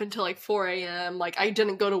 We were up until like 4 a.m. Like, I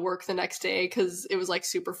didn't go to work the next day because it was like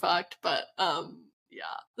super fucked, but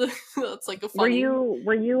yeah. That's like a funny.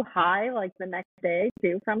 Were you high like the next day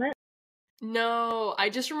too from it? No, I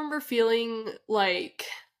just remember feeling like,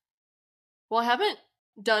 well, I haven't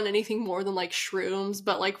done anything more than like shrooms,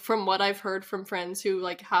 but like from what I've heard from friends who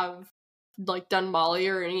like have like done Molly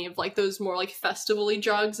or any of like those more like festival-y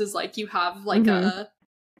drugs is like you have like Mhm.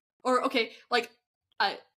 or okay, like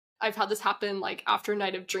I've had this happen like after a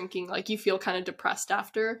night of drinking, like you feel kind of depressed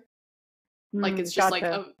after. Like it's just like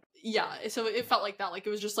Gotcha. yeah, so it felt like that. Like it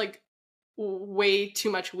was just like way too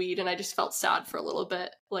much weed, and I just felt sad for a little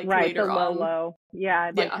bit like Right, the later on. low.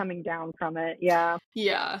 Yeah, like Yeah. coming down from it. Yeah.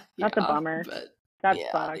 Yeah, That's a yeah. bummer. But That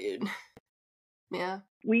yeah, sucks. dude. Yeah.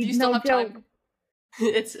 We Do you still no have joke. time?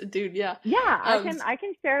 It's dude, yeah. Yeah, Um I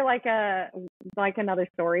can share like another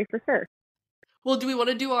story for sure. well, do we want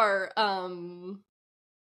to do Our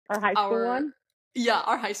high school our one? yeah,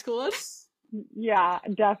 our high school one? Yeah,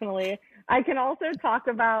 definitely. I can also talk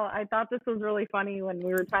about, I thought this was really funny when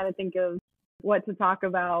we were trying to think of what to talk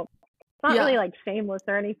about. It's not really Yeah. like shameless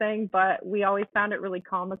or anything, but we always found it really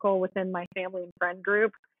comical within my family and friend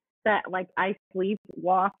group that like I sleep,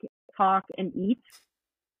 walk, talk, and eat.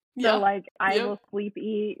 So Yeah. like I Yep. will sleep,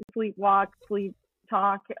 eat, sleep, walk, sleep,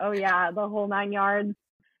 talk. Oh yeah, the whole 9 yards.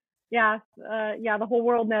 Yeah, yeah, the whole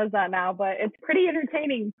world knows that now, but it's pretty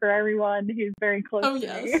entertaining for everyone who's very close Oh to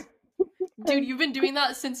me. yes. Dude, you've been doing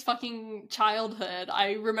that since fucking childhood.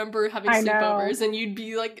 I remember having I know. sleepovers and you'd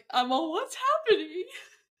be like, Emma, what's happening?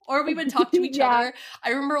 Or we would talk to each Yeah. other. I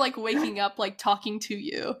remember like waking up like talking to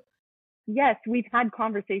you. Yes, we've had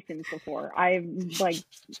conversations before. I like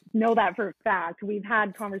know that for a fact. We've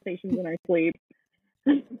had conversations in our sleep.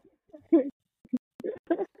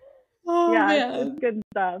 Oh Yeah, it's man. good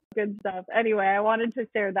stuff. Good stuff. Anyway, I wanted to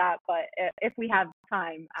share that, but if we have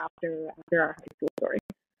time after our high school story.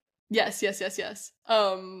 Yes, yes, yes, yes.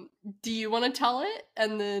 Do you want to tell it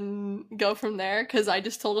and then go from there? Because I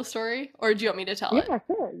just told a story, or do you want me to tell it? Yeah,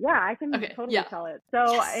 sure. Yeah, I can Okay, totally yeah. tell it. So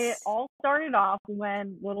it Yes. all started off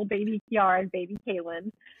when little baby Kiara and baby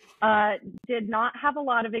Kalyn did not have a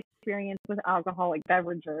lot of experience with alcoholic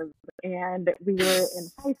beverages. And we were in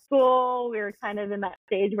high school. We were kind of in that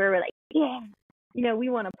stage where we're like, yeah, we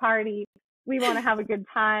want to party. We want to have a good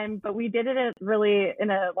time. But we did it really in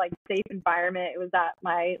a like safe environment. It was at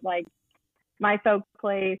my folks'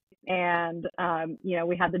 place, and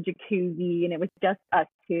we had the jacuzzi, and it was just us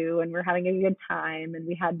two, and we're having a good time, and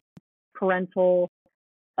we had parental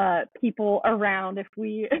people around if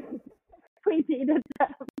we if we needed them.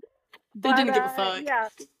 They But didn't give a fuck. yeah,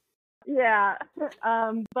 yeah.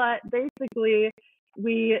 But basically,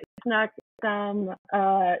 we snuck some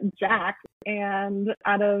Jack and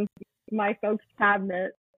out of my folks'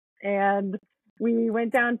 cabinet, and we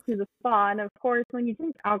went down to the spa. And of course, when you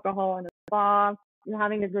drink alcohol in a spa, you're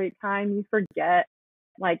having a great time, you forget.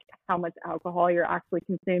 like how much alcohol you're actually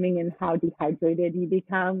consuming and how dehydrated you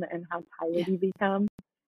become and how tired you become.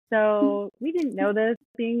 So we didn't know this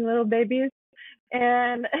being little babies.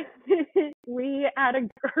 And we had a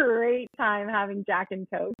great time having Jack and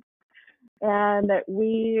Coke. And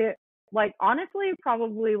we, like, honestly,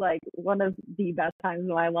 probably like one of the best times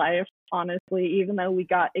of my life, honestly, even though we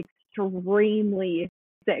got extremely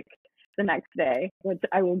sick the next day, which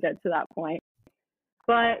I will get to that point.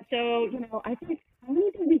 But so, I think, how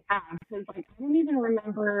many did we have? Because, like, I don't even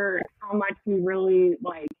remember how much we really,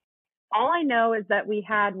 like, all I know is that we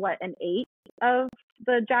had, an 8 of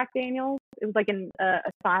the Jack Daniels. It was like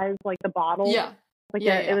a size, like the bottle. Yeah.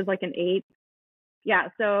 It was like an 8. Yeah,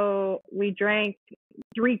 so we drank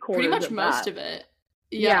 3/4 pretty much of most that. of it.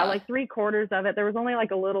 Yeah, like 3/4 of it. There was only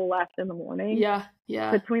like a little left in the morning.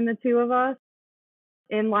 Yeah. Between the two of us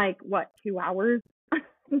in like 2 hours?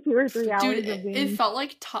 2 or 3 hours. Dude, it felt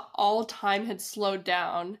like all time had slowed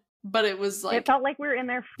down, but it was like it felt like we were in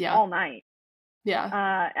there all night.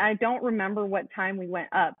 Yeah. I don't remember what time we went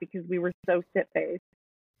up because we were so shit-faced.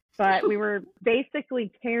 But we were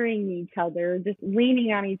basically carrying each other, just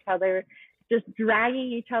leaning on each other, just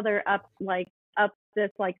dragging each other up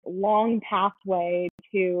this like long pathway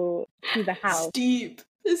to the house. Steep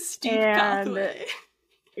pathway.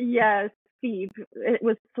 Yes, steep. It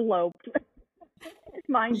was sloped,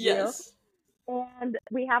 mind you. And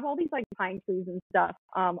we have all these like pine trees and stuff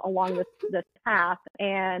along this path,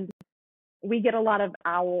 and we get a lot of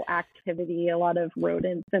owl activity, a lot of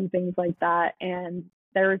rodents and things like that. And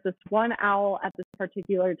there was this one owl at this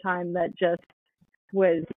particular time that just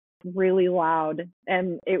was really loud,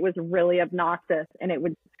 and it was really obnoxious, and it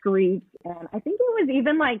would screech. And I think it was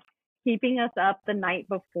even like keeping us up the night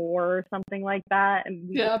before or something like that. And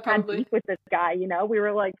we had beef with this guy, we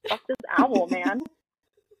were like, fuck this owl, man.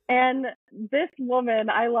 And this woman,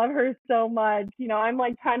 I love her so much. I'm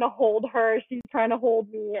like trying to hold her. She's trying to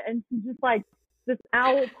hold me. And she's just like, this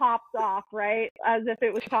owl pops off, right? As if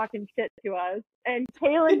it was talking shit to us. And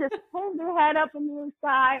Kalyn just pulls her head up into the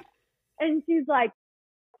sky. And she's like,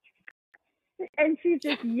 and she's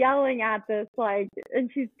just yelling at this, like,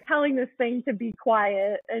 and she's telling this thing to be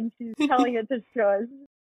quiet. And she's telling it to shush.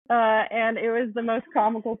 And it was the most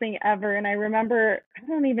comical thing ever. And I remember, I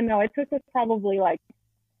don't even know, it took us probably like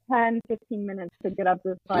 10, 15 minutes to get up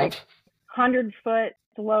this like 100-foot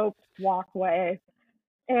slope walkway.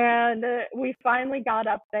 And we finally got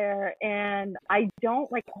up there, and I don't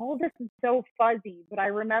like, all this is so fuzzy, but I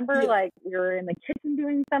remember like we were in the kitchen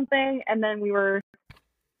doing something, and then we were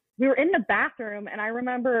in the bathroom, and I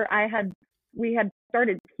remember we had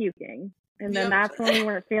started puking, and then that's when we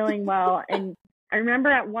weren't feeling well. And I remember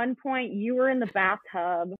at one point you were in the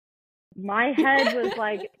bathtub. My head was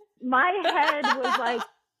like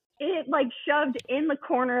it like shoved in the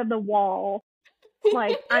corner of the wall.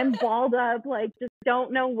 Like I'm balled up, like just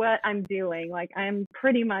don't know what I'm doing. Like I'm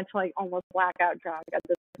pretty much like almost blackout drunk at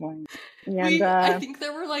this point. And I think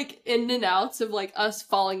there were like in and outs of like us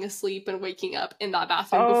falling asleep and waking up in that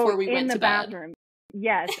bathroom before we went to bed. Bathroom.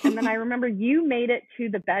 Yes. And then I remember you made it to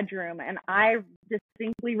the bedroom, and I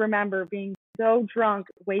distinctly remember being so drunk,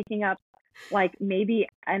 waking up like maybe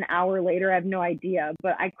an hour later. I have no idea,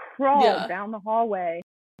 but I crawled down the hallway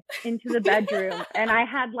into the bedroom, and I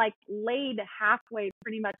had like laid halfway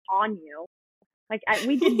pretty much on you. Like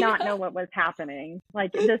we did not know what was happening.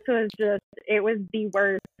 Like this was just, it was the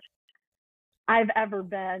worst I've ever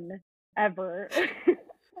been, ever.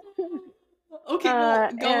 Okay,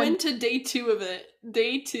 well, go into day 2 of it.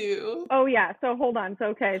 Day 2. Oh yeah, so hold on.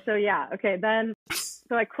 So then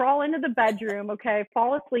so I crawl into the bedroom,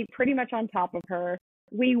 fall asleep pretty much on top of her.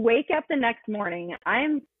 We wake up the next morning. I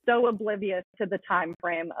am so oblivious to the time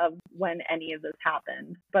frame of when any of this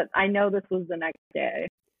happened, but I know this was the next day.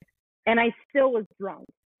 And I still was drunk.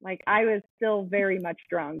 Like I was still very much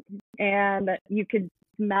drunk, and you could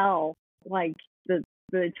smell like the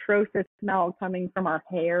atrocious smell coming from our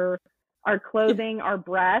hair, our clothing, our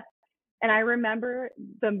breath. And I remember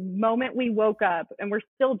the moment we woke up and we're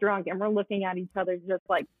still drunk and we're looking at each other just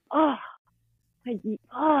like, oh, is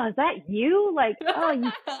that you? Like, oh,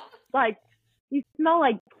 you like, you smell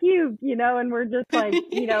like puke, and we're just like,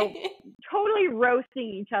 totally roasting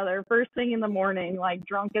each other first thing in the morning, like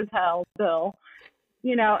drunk as hell still,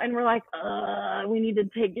 and we're like, we need to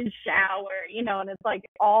take a shower, and it's like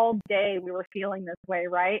all day we were feeling this way,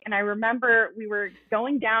 right? And I remember we were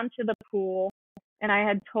going down to the pool, and I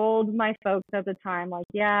had told my folks at the time, like,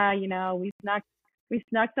 yeah, we snuck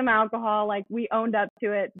some alcohol, like we owned up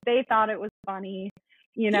to it. They thought it was funny,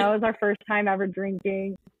 it was our first time ever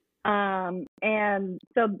drinking. And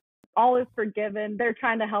so all is forgiven. They're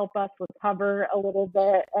trying to help us recover a little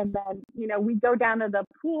bit. And then, we go down to the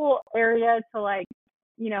pool area to like,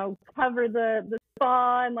 cover the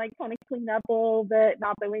spa and like kind of clean up a little bit.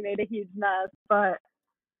 Not that we made a huge mess, but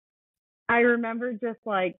I remember just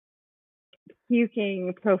like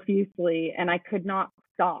puking profusely and I could not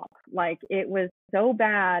stop. Like it was so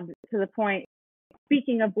bad to the point,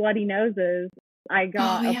 speaking of bloody noses, I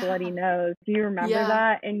got a bloody nose. Do you remember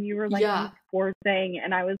that? And you were like, you poor thing.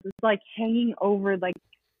 And I was just like hanging over like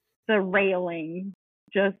the railing,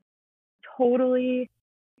 just totally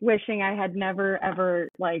wishing I had never ever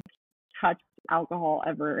like touched alcohol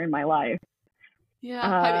ever in my life.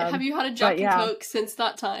 Yeah. Have you had a Jack and Coke since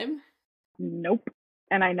that time? Nope.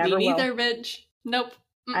 And I never will. Me neither, bitch. Nope.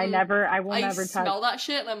 I will never touch. I smell that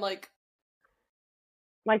shit and I'm like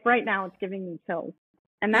right now it's giving me chills.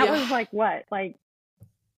 And that was like what? Like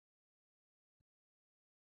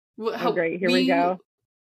oh great, here we go.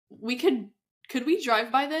 We could we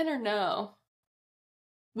drive by then or no?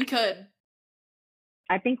 We could.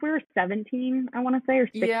 I think we were 17, I want to say, or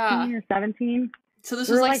 16 or 17. So this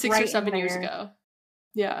was like 6 or 7 years ago.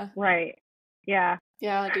 Yeah. Right. Yeah.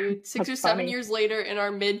 Yeah, dude. 6 or 7 years later in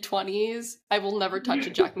our mid-20s, I will never touch a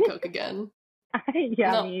Jack and Coke again. Me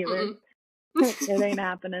either. It ain't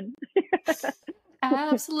happening.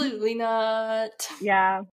 Absolutely not.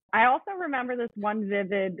 Yeah. I also remember this one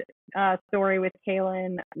vivid story with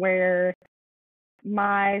Kalyn where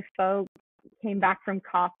my folks came back from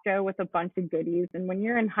Costco with a bunch of goodies. And when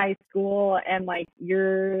you're in high school and like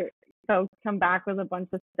your folks come back with a bunch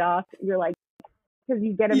of stuff, you're like, because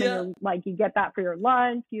you get them in your, like, you get that for your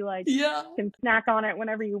lunch, you like can snack on it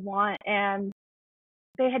whenever you want. And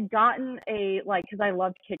they had gotten because I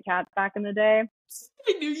loved Kit Kats back in the day.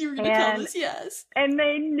 I knew you were going to tell this, yes. And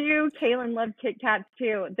they knew Kalyn loved Kit Kats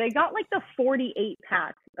too. They got like the 48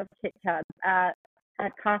 pack of Kit Kats at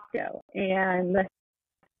Costco. And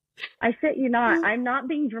I shit you not, I'm not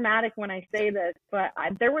being dramatic when I say this, but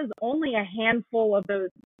there was only a handful of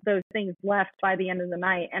those things left by the end of the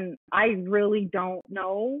night. And I really don't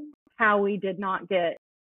know how we did not get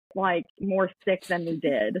like more sick than we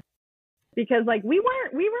did. Because like we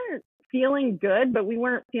weren't feeling good, but we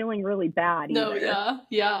weren't feeling really bad either. No,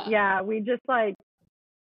 yeah. Yeah, we just like,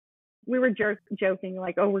 we were joking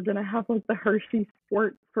like, oh, we're gonna have like the Hershey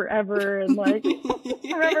Sport forever, and like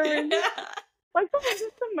remember like just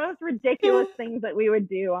the most ridiculous things that we would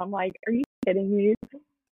do. I'm like, are you kidding me?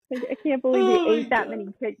 Like, I can't believe we ate that many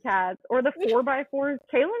Kit Kats. Or the 4x4s.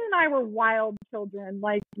 Kalyn and I were wild children.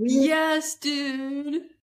 Like yes, dude.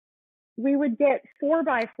 We would get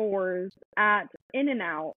 4x4s at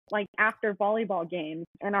In-N-Out, like after volleyball games,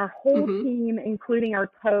 and our whole team, including our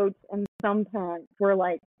coach and some parents, were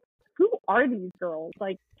like, who are these girls?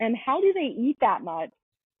 Like, and how do they eat that much?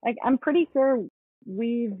 Like, I'm pretty sure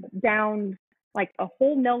we've downed like a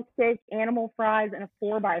whole milkshake, animal fries, and a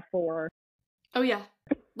 4x4. Oh yeah,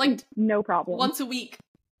 like no problem. Once a week.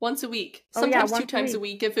 Sometimes 2 times a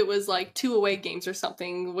week if it was like 2 away games or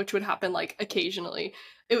something, which would happen like occasionally.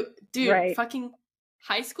 Fucking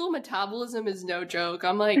high school metabolism is no joke.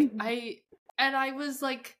 I'm like, I was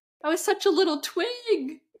such a little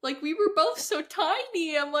twig. Like we were both so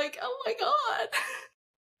tiny. I'm like, oh my god,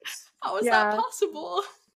 how is that possible?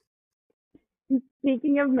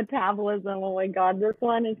 Speaking of metabolism, oh my god, this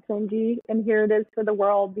one is cringy, and here it is for the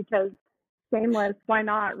world because shameless, why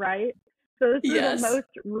not, right? So this is the most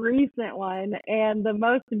recent one and the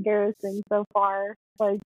most embarrassing so far,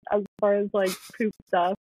 like as far as like poop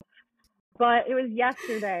stuff. But it was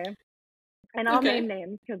yesterday, and I'll name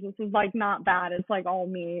names because this is like not bad. It's like all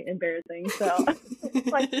me embarrassing. So,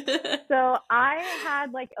 so I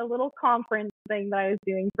had like a little conference thing that I was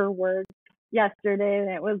doing for work yesterday, and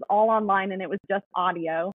it was all online and it was just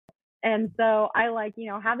audio. And so I like,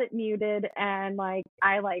 have it muted, and like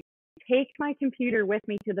I like take my computer with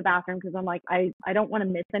me to the bathroom because I'm like, I don't want to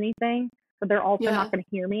miss anything, but they're also not going to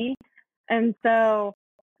hear me. And so,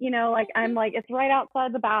 like I'm like, it's right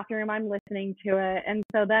outside the bathroom. I'm listening to it. And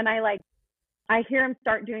so then I hear him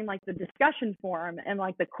start doing like the discussion forum and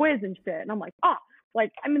like the quiz and shit. And I'm like,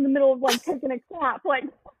 like I'm in the middle of like taking a crap. Like,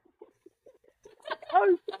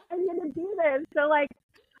 oh, I'm going to do this. So like,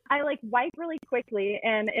 I like wipe really quickly,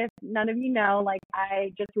 and if none of you know, like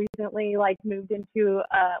I just recently like moved into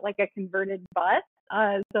like a converted bus,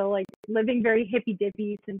 so like living very hippy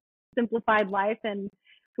dippy simplified life, and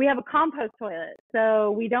we have a compost toilet,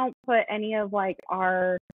 so we don't put any of like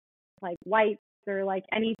our like wipes or like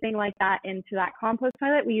anything like that into that compost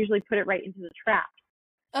toilet. We usually put it right into the trash.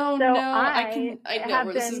 Oh so no, I know have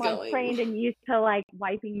where been this is like going. trained and used to like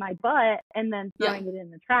wiping my butt and then throwing it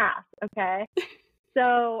in the trash. Okay.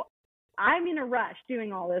 So I'm in a rush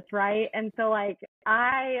doing all this, right? And so like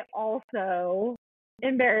I also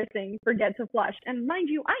embarrassing forget to flush. And mind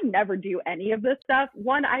you, I never do any of this stuff.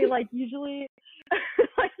 One, I like usually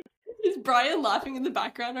like, Is Brian laughing in the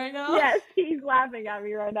background right now? yes, he's laughing at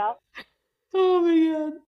me right now. Oh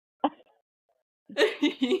my god.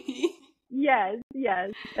 Yes.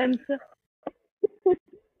 And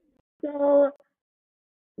so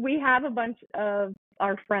we have a bunch of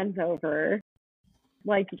our friends over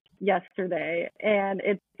like yesterday, and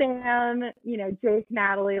it's Sam, Jake,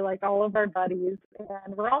 Natalie, like all of our buddies,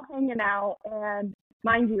 and we're all hanging out. And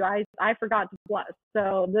mind you, I forgot to flush,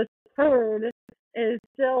 so this turd is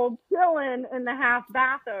still chilling in the half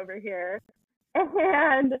bath over here.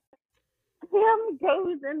 And Sam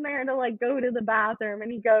goes in there to like go to the bathroom,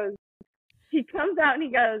 and he comes out and he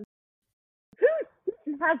goes, who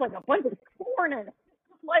has like a bunch of corn in it?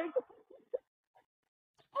 Like,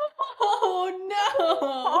 oh no!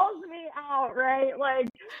 calls me out, right? Like,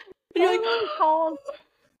 and you're like, calls,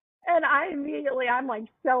 and I'm like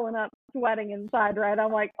showing up, sweating inside, right?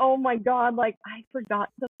 I'm like, oh my god, like I forgot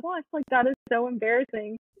to flush. Like that is so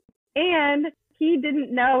embarrassing. And he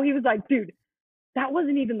didn't know. He was like, dude, that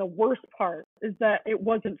wasn't even the worst part, is that it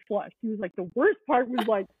wasn't flushed. He was like, the worst part was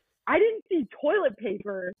like, I didn't see toilet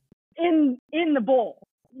paper in the bowl.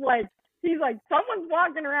 Like, he's like, someone's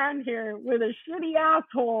walking around here with a shitty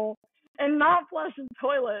asshole and not flushing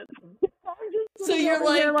toilets. so you're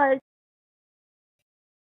like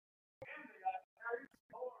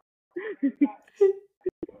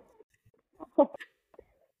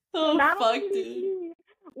oh not fuck, dude.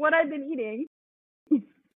 What I've been eating.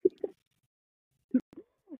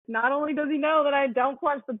 Not only does he know that I don't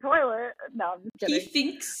flush the toilet. No, I'm just kidding. He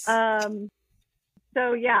thinks.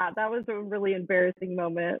 So yeah, that was a really embarrassing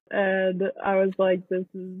moment, and I was like, this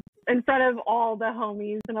is in front of all the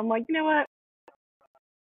homies, and I'm like, you know what?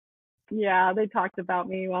 Yeah, they talked about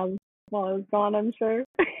me while I was gone, I'm sure.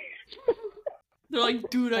 They're like,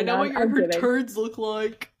 dude, I know what her turds look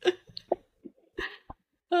like.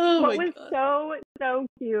 Oh what my was god. so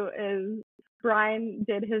cute is Brian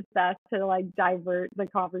did his best to like divert the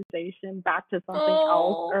conversation back to something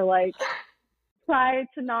else, or like try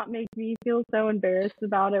to not make me feel so embarrassed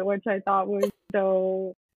about it, which I thought was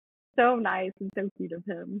so nice and so cute of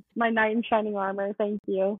him. My knight in shining armor, thank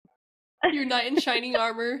you. Your knight in shining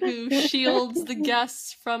armor who shields the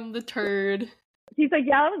guests from the turd. He's like,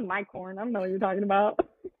 yeah, that was my corn. I don't know what you're talking about.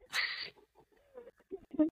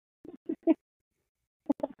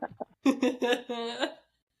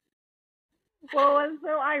 Well, what's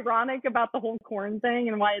so ironic about the whole corn thing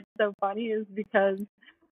and why it's so funny is because,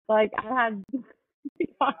 like, I had,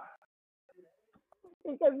 because,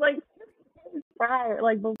 like, prior,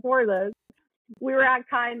 like, before this, we were at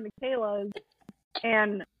Kai and Michaela's,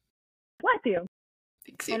 and bless you.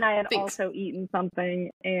 And I had also eaten something,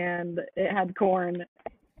 and it had corn.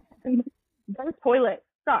 And their toilet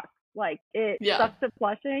sucks. Like, it sucks at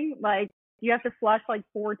flushing. Like, you have to flush like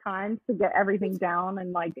 4 times to get everything down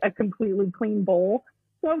in like a completely clean bowl.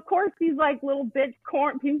 So of course these like little bitch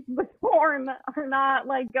pieces of corn are not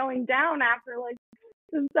like going down after like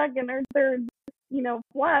the second or third,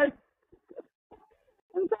 flush.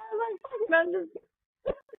 And so I was like,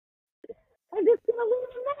 I'm just gonna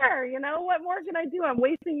leave them there. What more can I do? I'm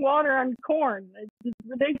wasting water on corn. It's just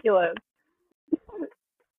ridiculous.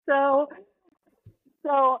 So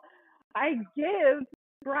I give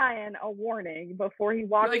Brian a warning before he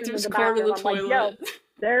walks into the bathroom. I'm like, yo,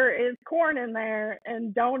 there is corn in there,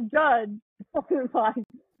 and don't judge. Like,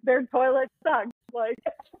 their toilet sucks. Like,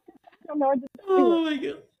 I don't know what to do. Oh my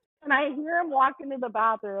god. And I hear him walk into the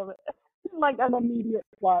bathroom, like an immediate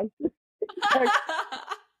flush. Like,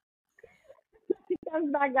 he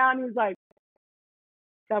comes back out and he's like,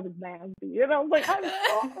 that was nasty. And I was like, I'm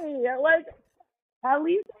sorry. Like, at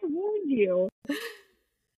least I warned you.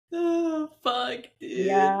 Oh, fuck, dude.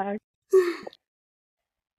 Yeah.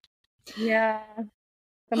 Yeah.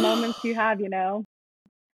 The moments you have, And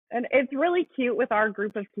it's really cute with our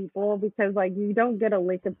group of people because, like, you don't get a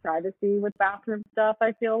lick of privacy with bathroom stuff,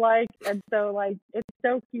 I feel like. And so, like, it's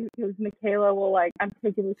so cute because Michaela will, like, I'm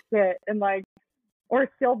taking a shit, and, like, or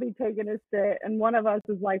she'll be taking a shit, and one of us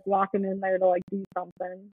is, like, walking in there to, like, do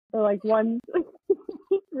something. So, like, one, it's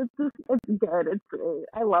good. It's great.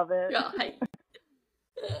 I love it. Yeah,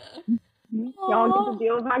 Y'all get to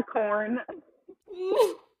deal with my corn.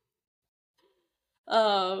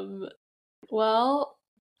 Well,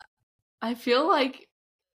 I feel like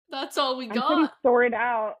that's all we got. I'm pretty sorted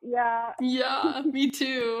out. Yeah. Yeah, me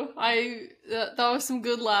too. That was some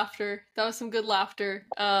good laughter.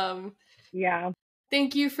 Yeah.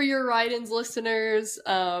 Thank you for your write-ins, listeners.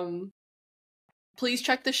 please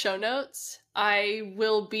check the show notes. I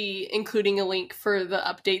will be including a link for the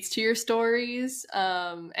updates to your stories.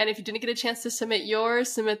 And if you didn't get a chance to submit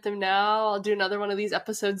yours, submit them now. I'll do another one of these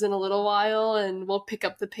episodes in a little while, and we'll pick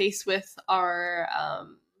up the pace with our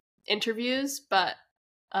interviews. But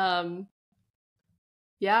yeah,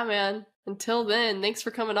 man. Until then, thanks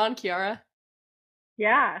for coming on, Kiara.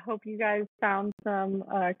 Yeah, I hope you guys found some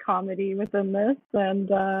comedy within this,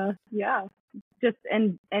 and yeah, just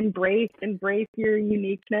embrace your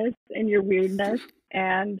uniqueness and your weirdness,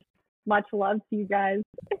 and much love to you guys.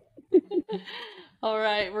 All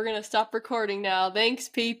right, we're gonna stop recording now. Thanks,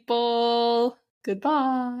 people.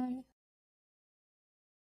 Goodbye.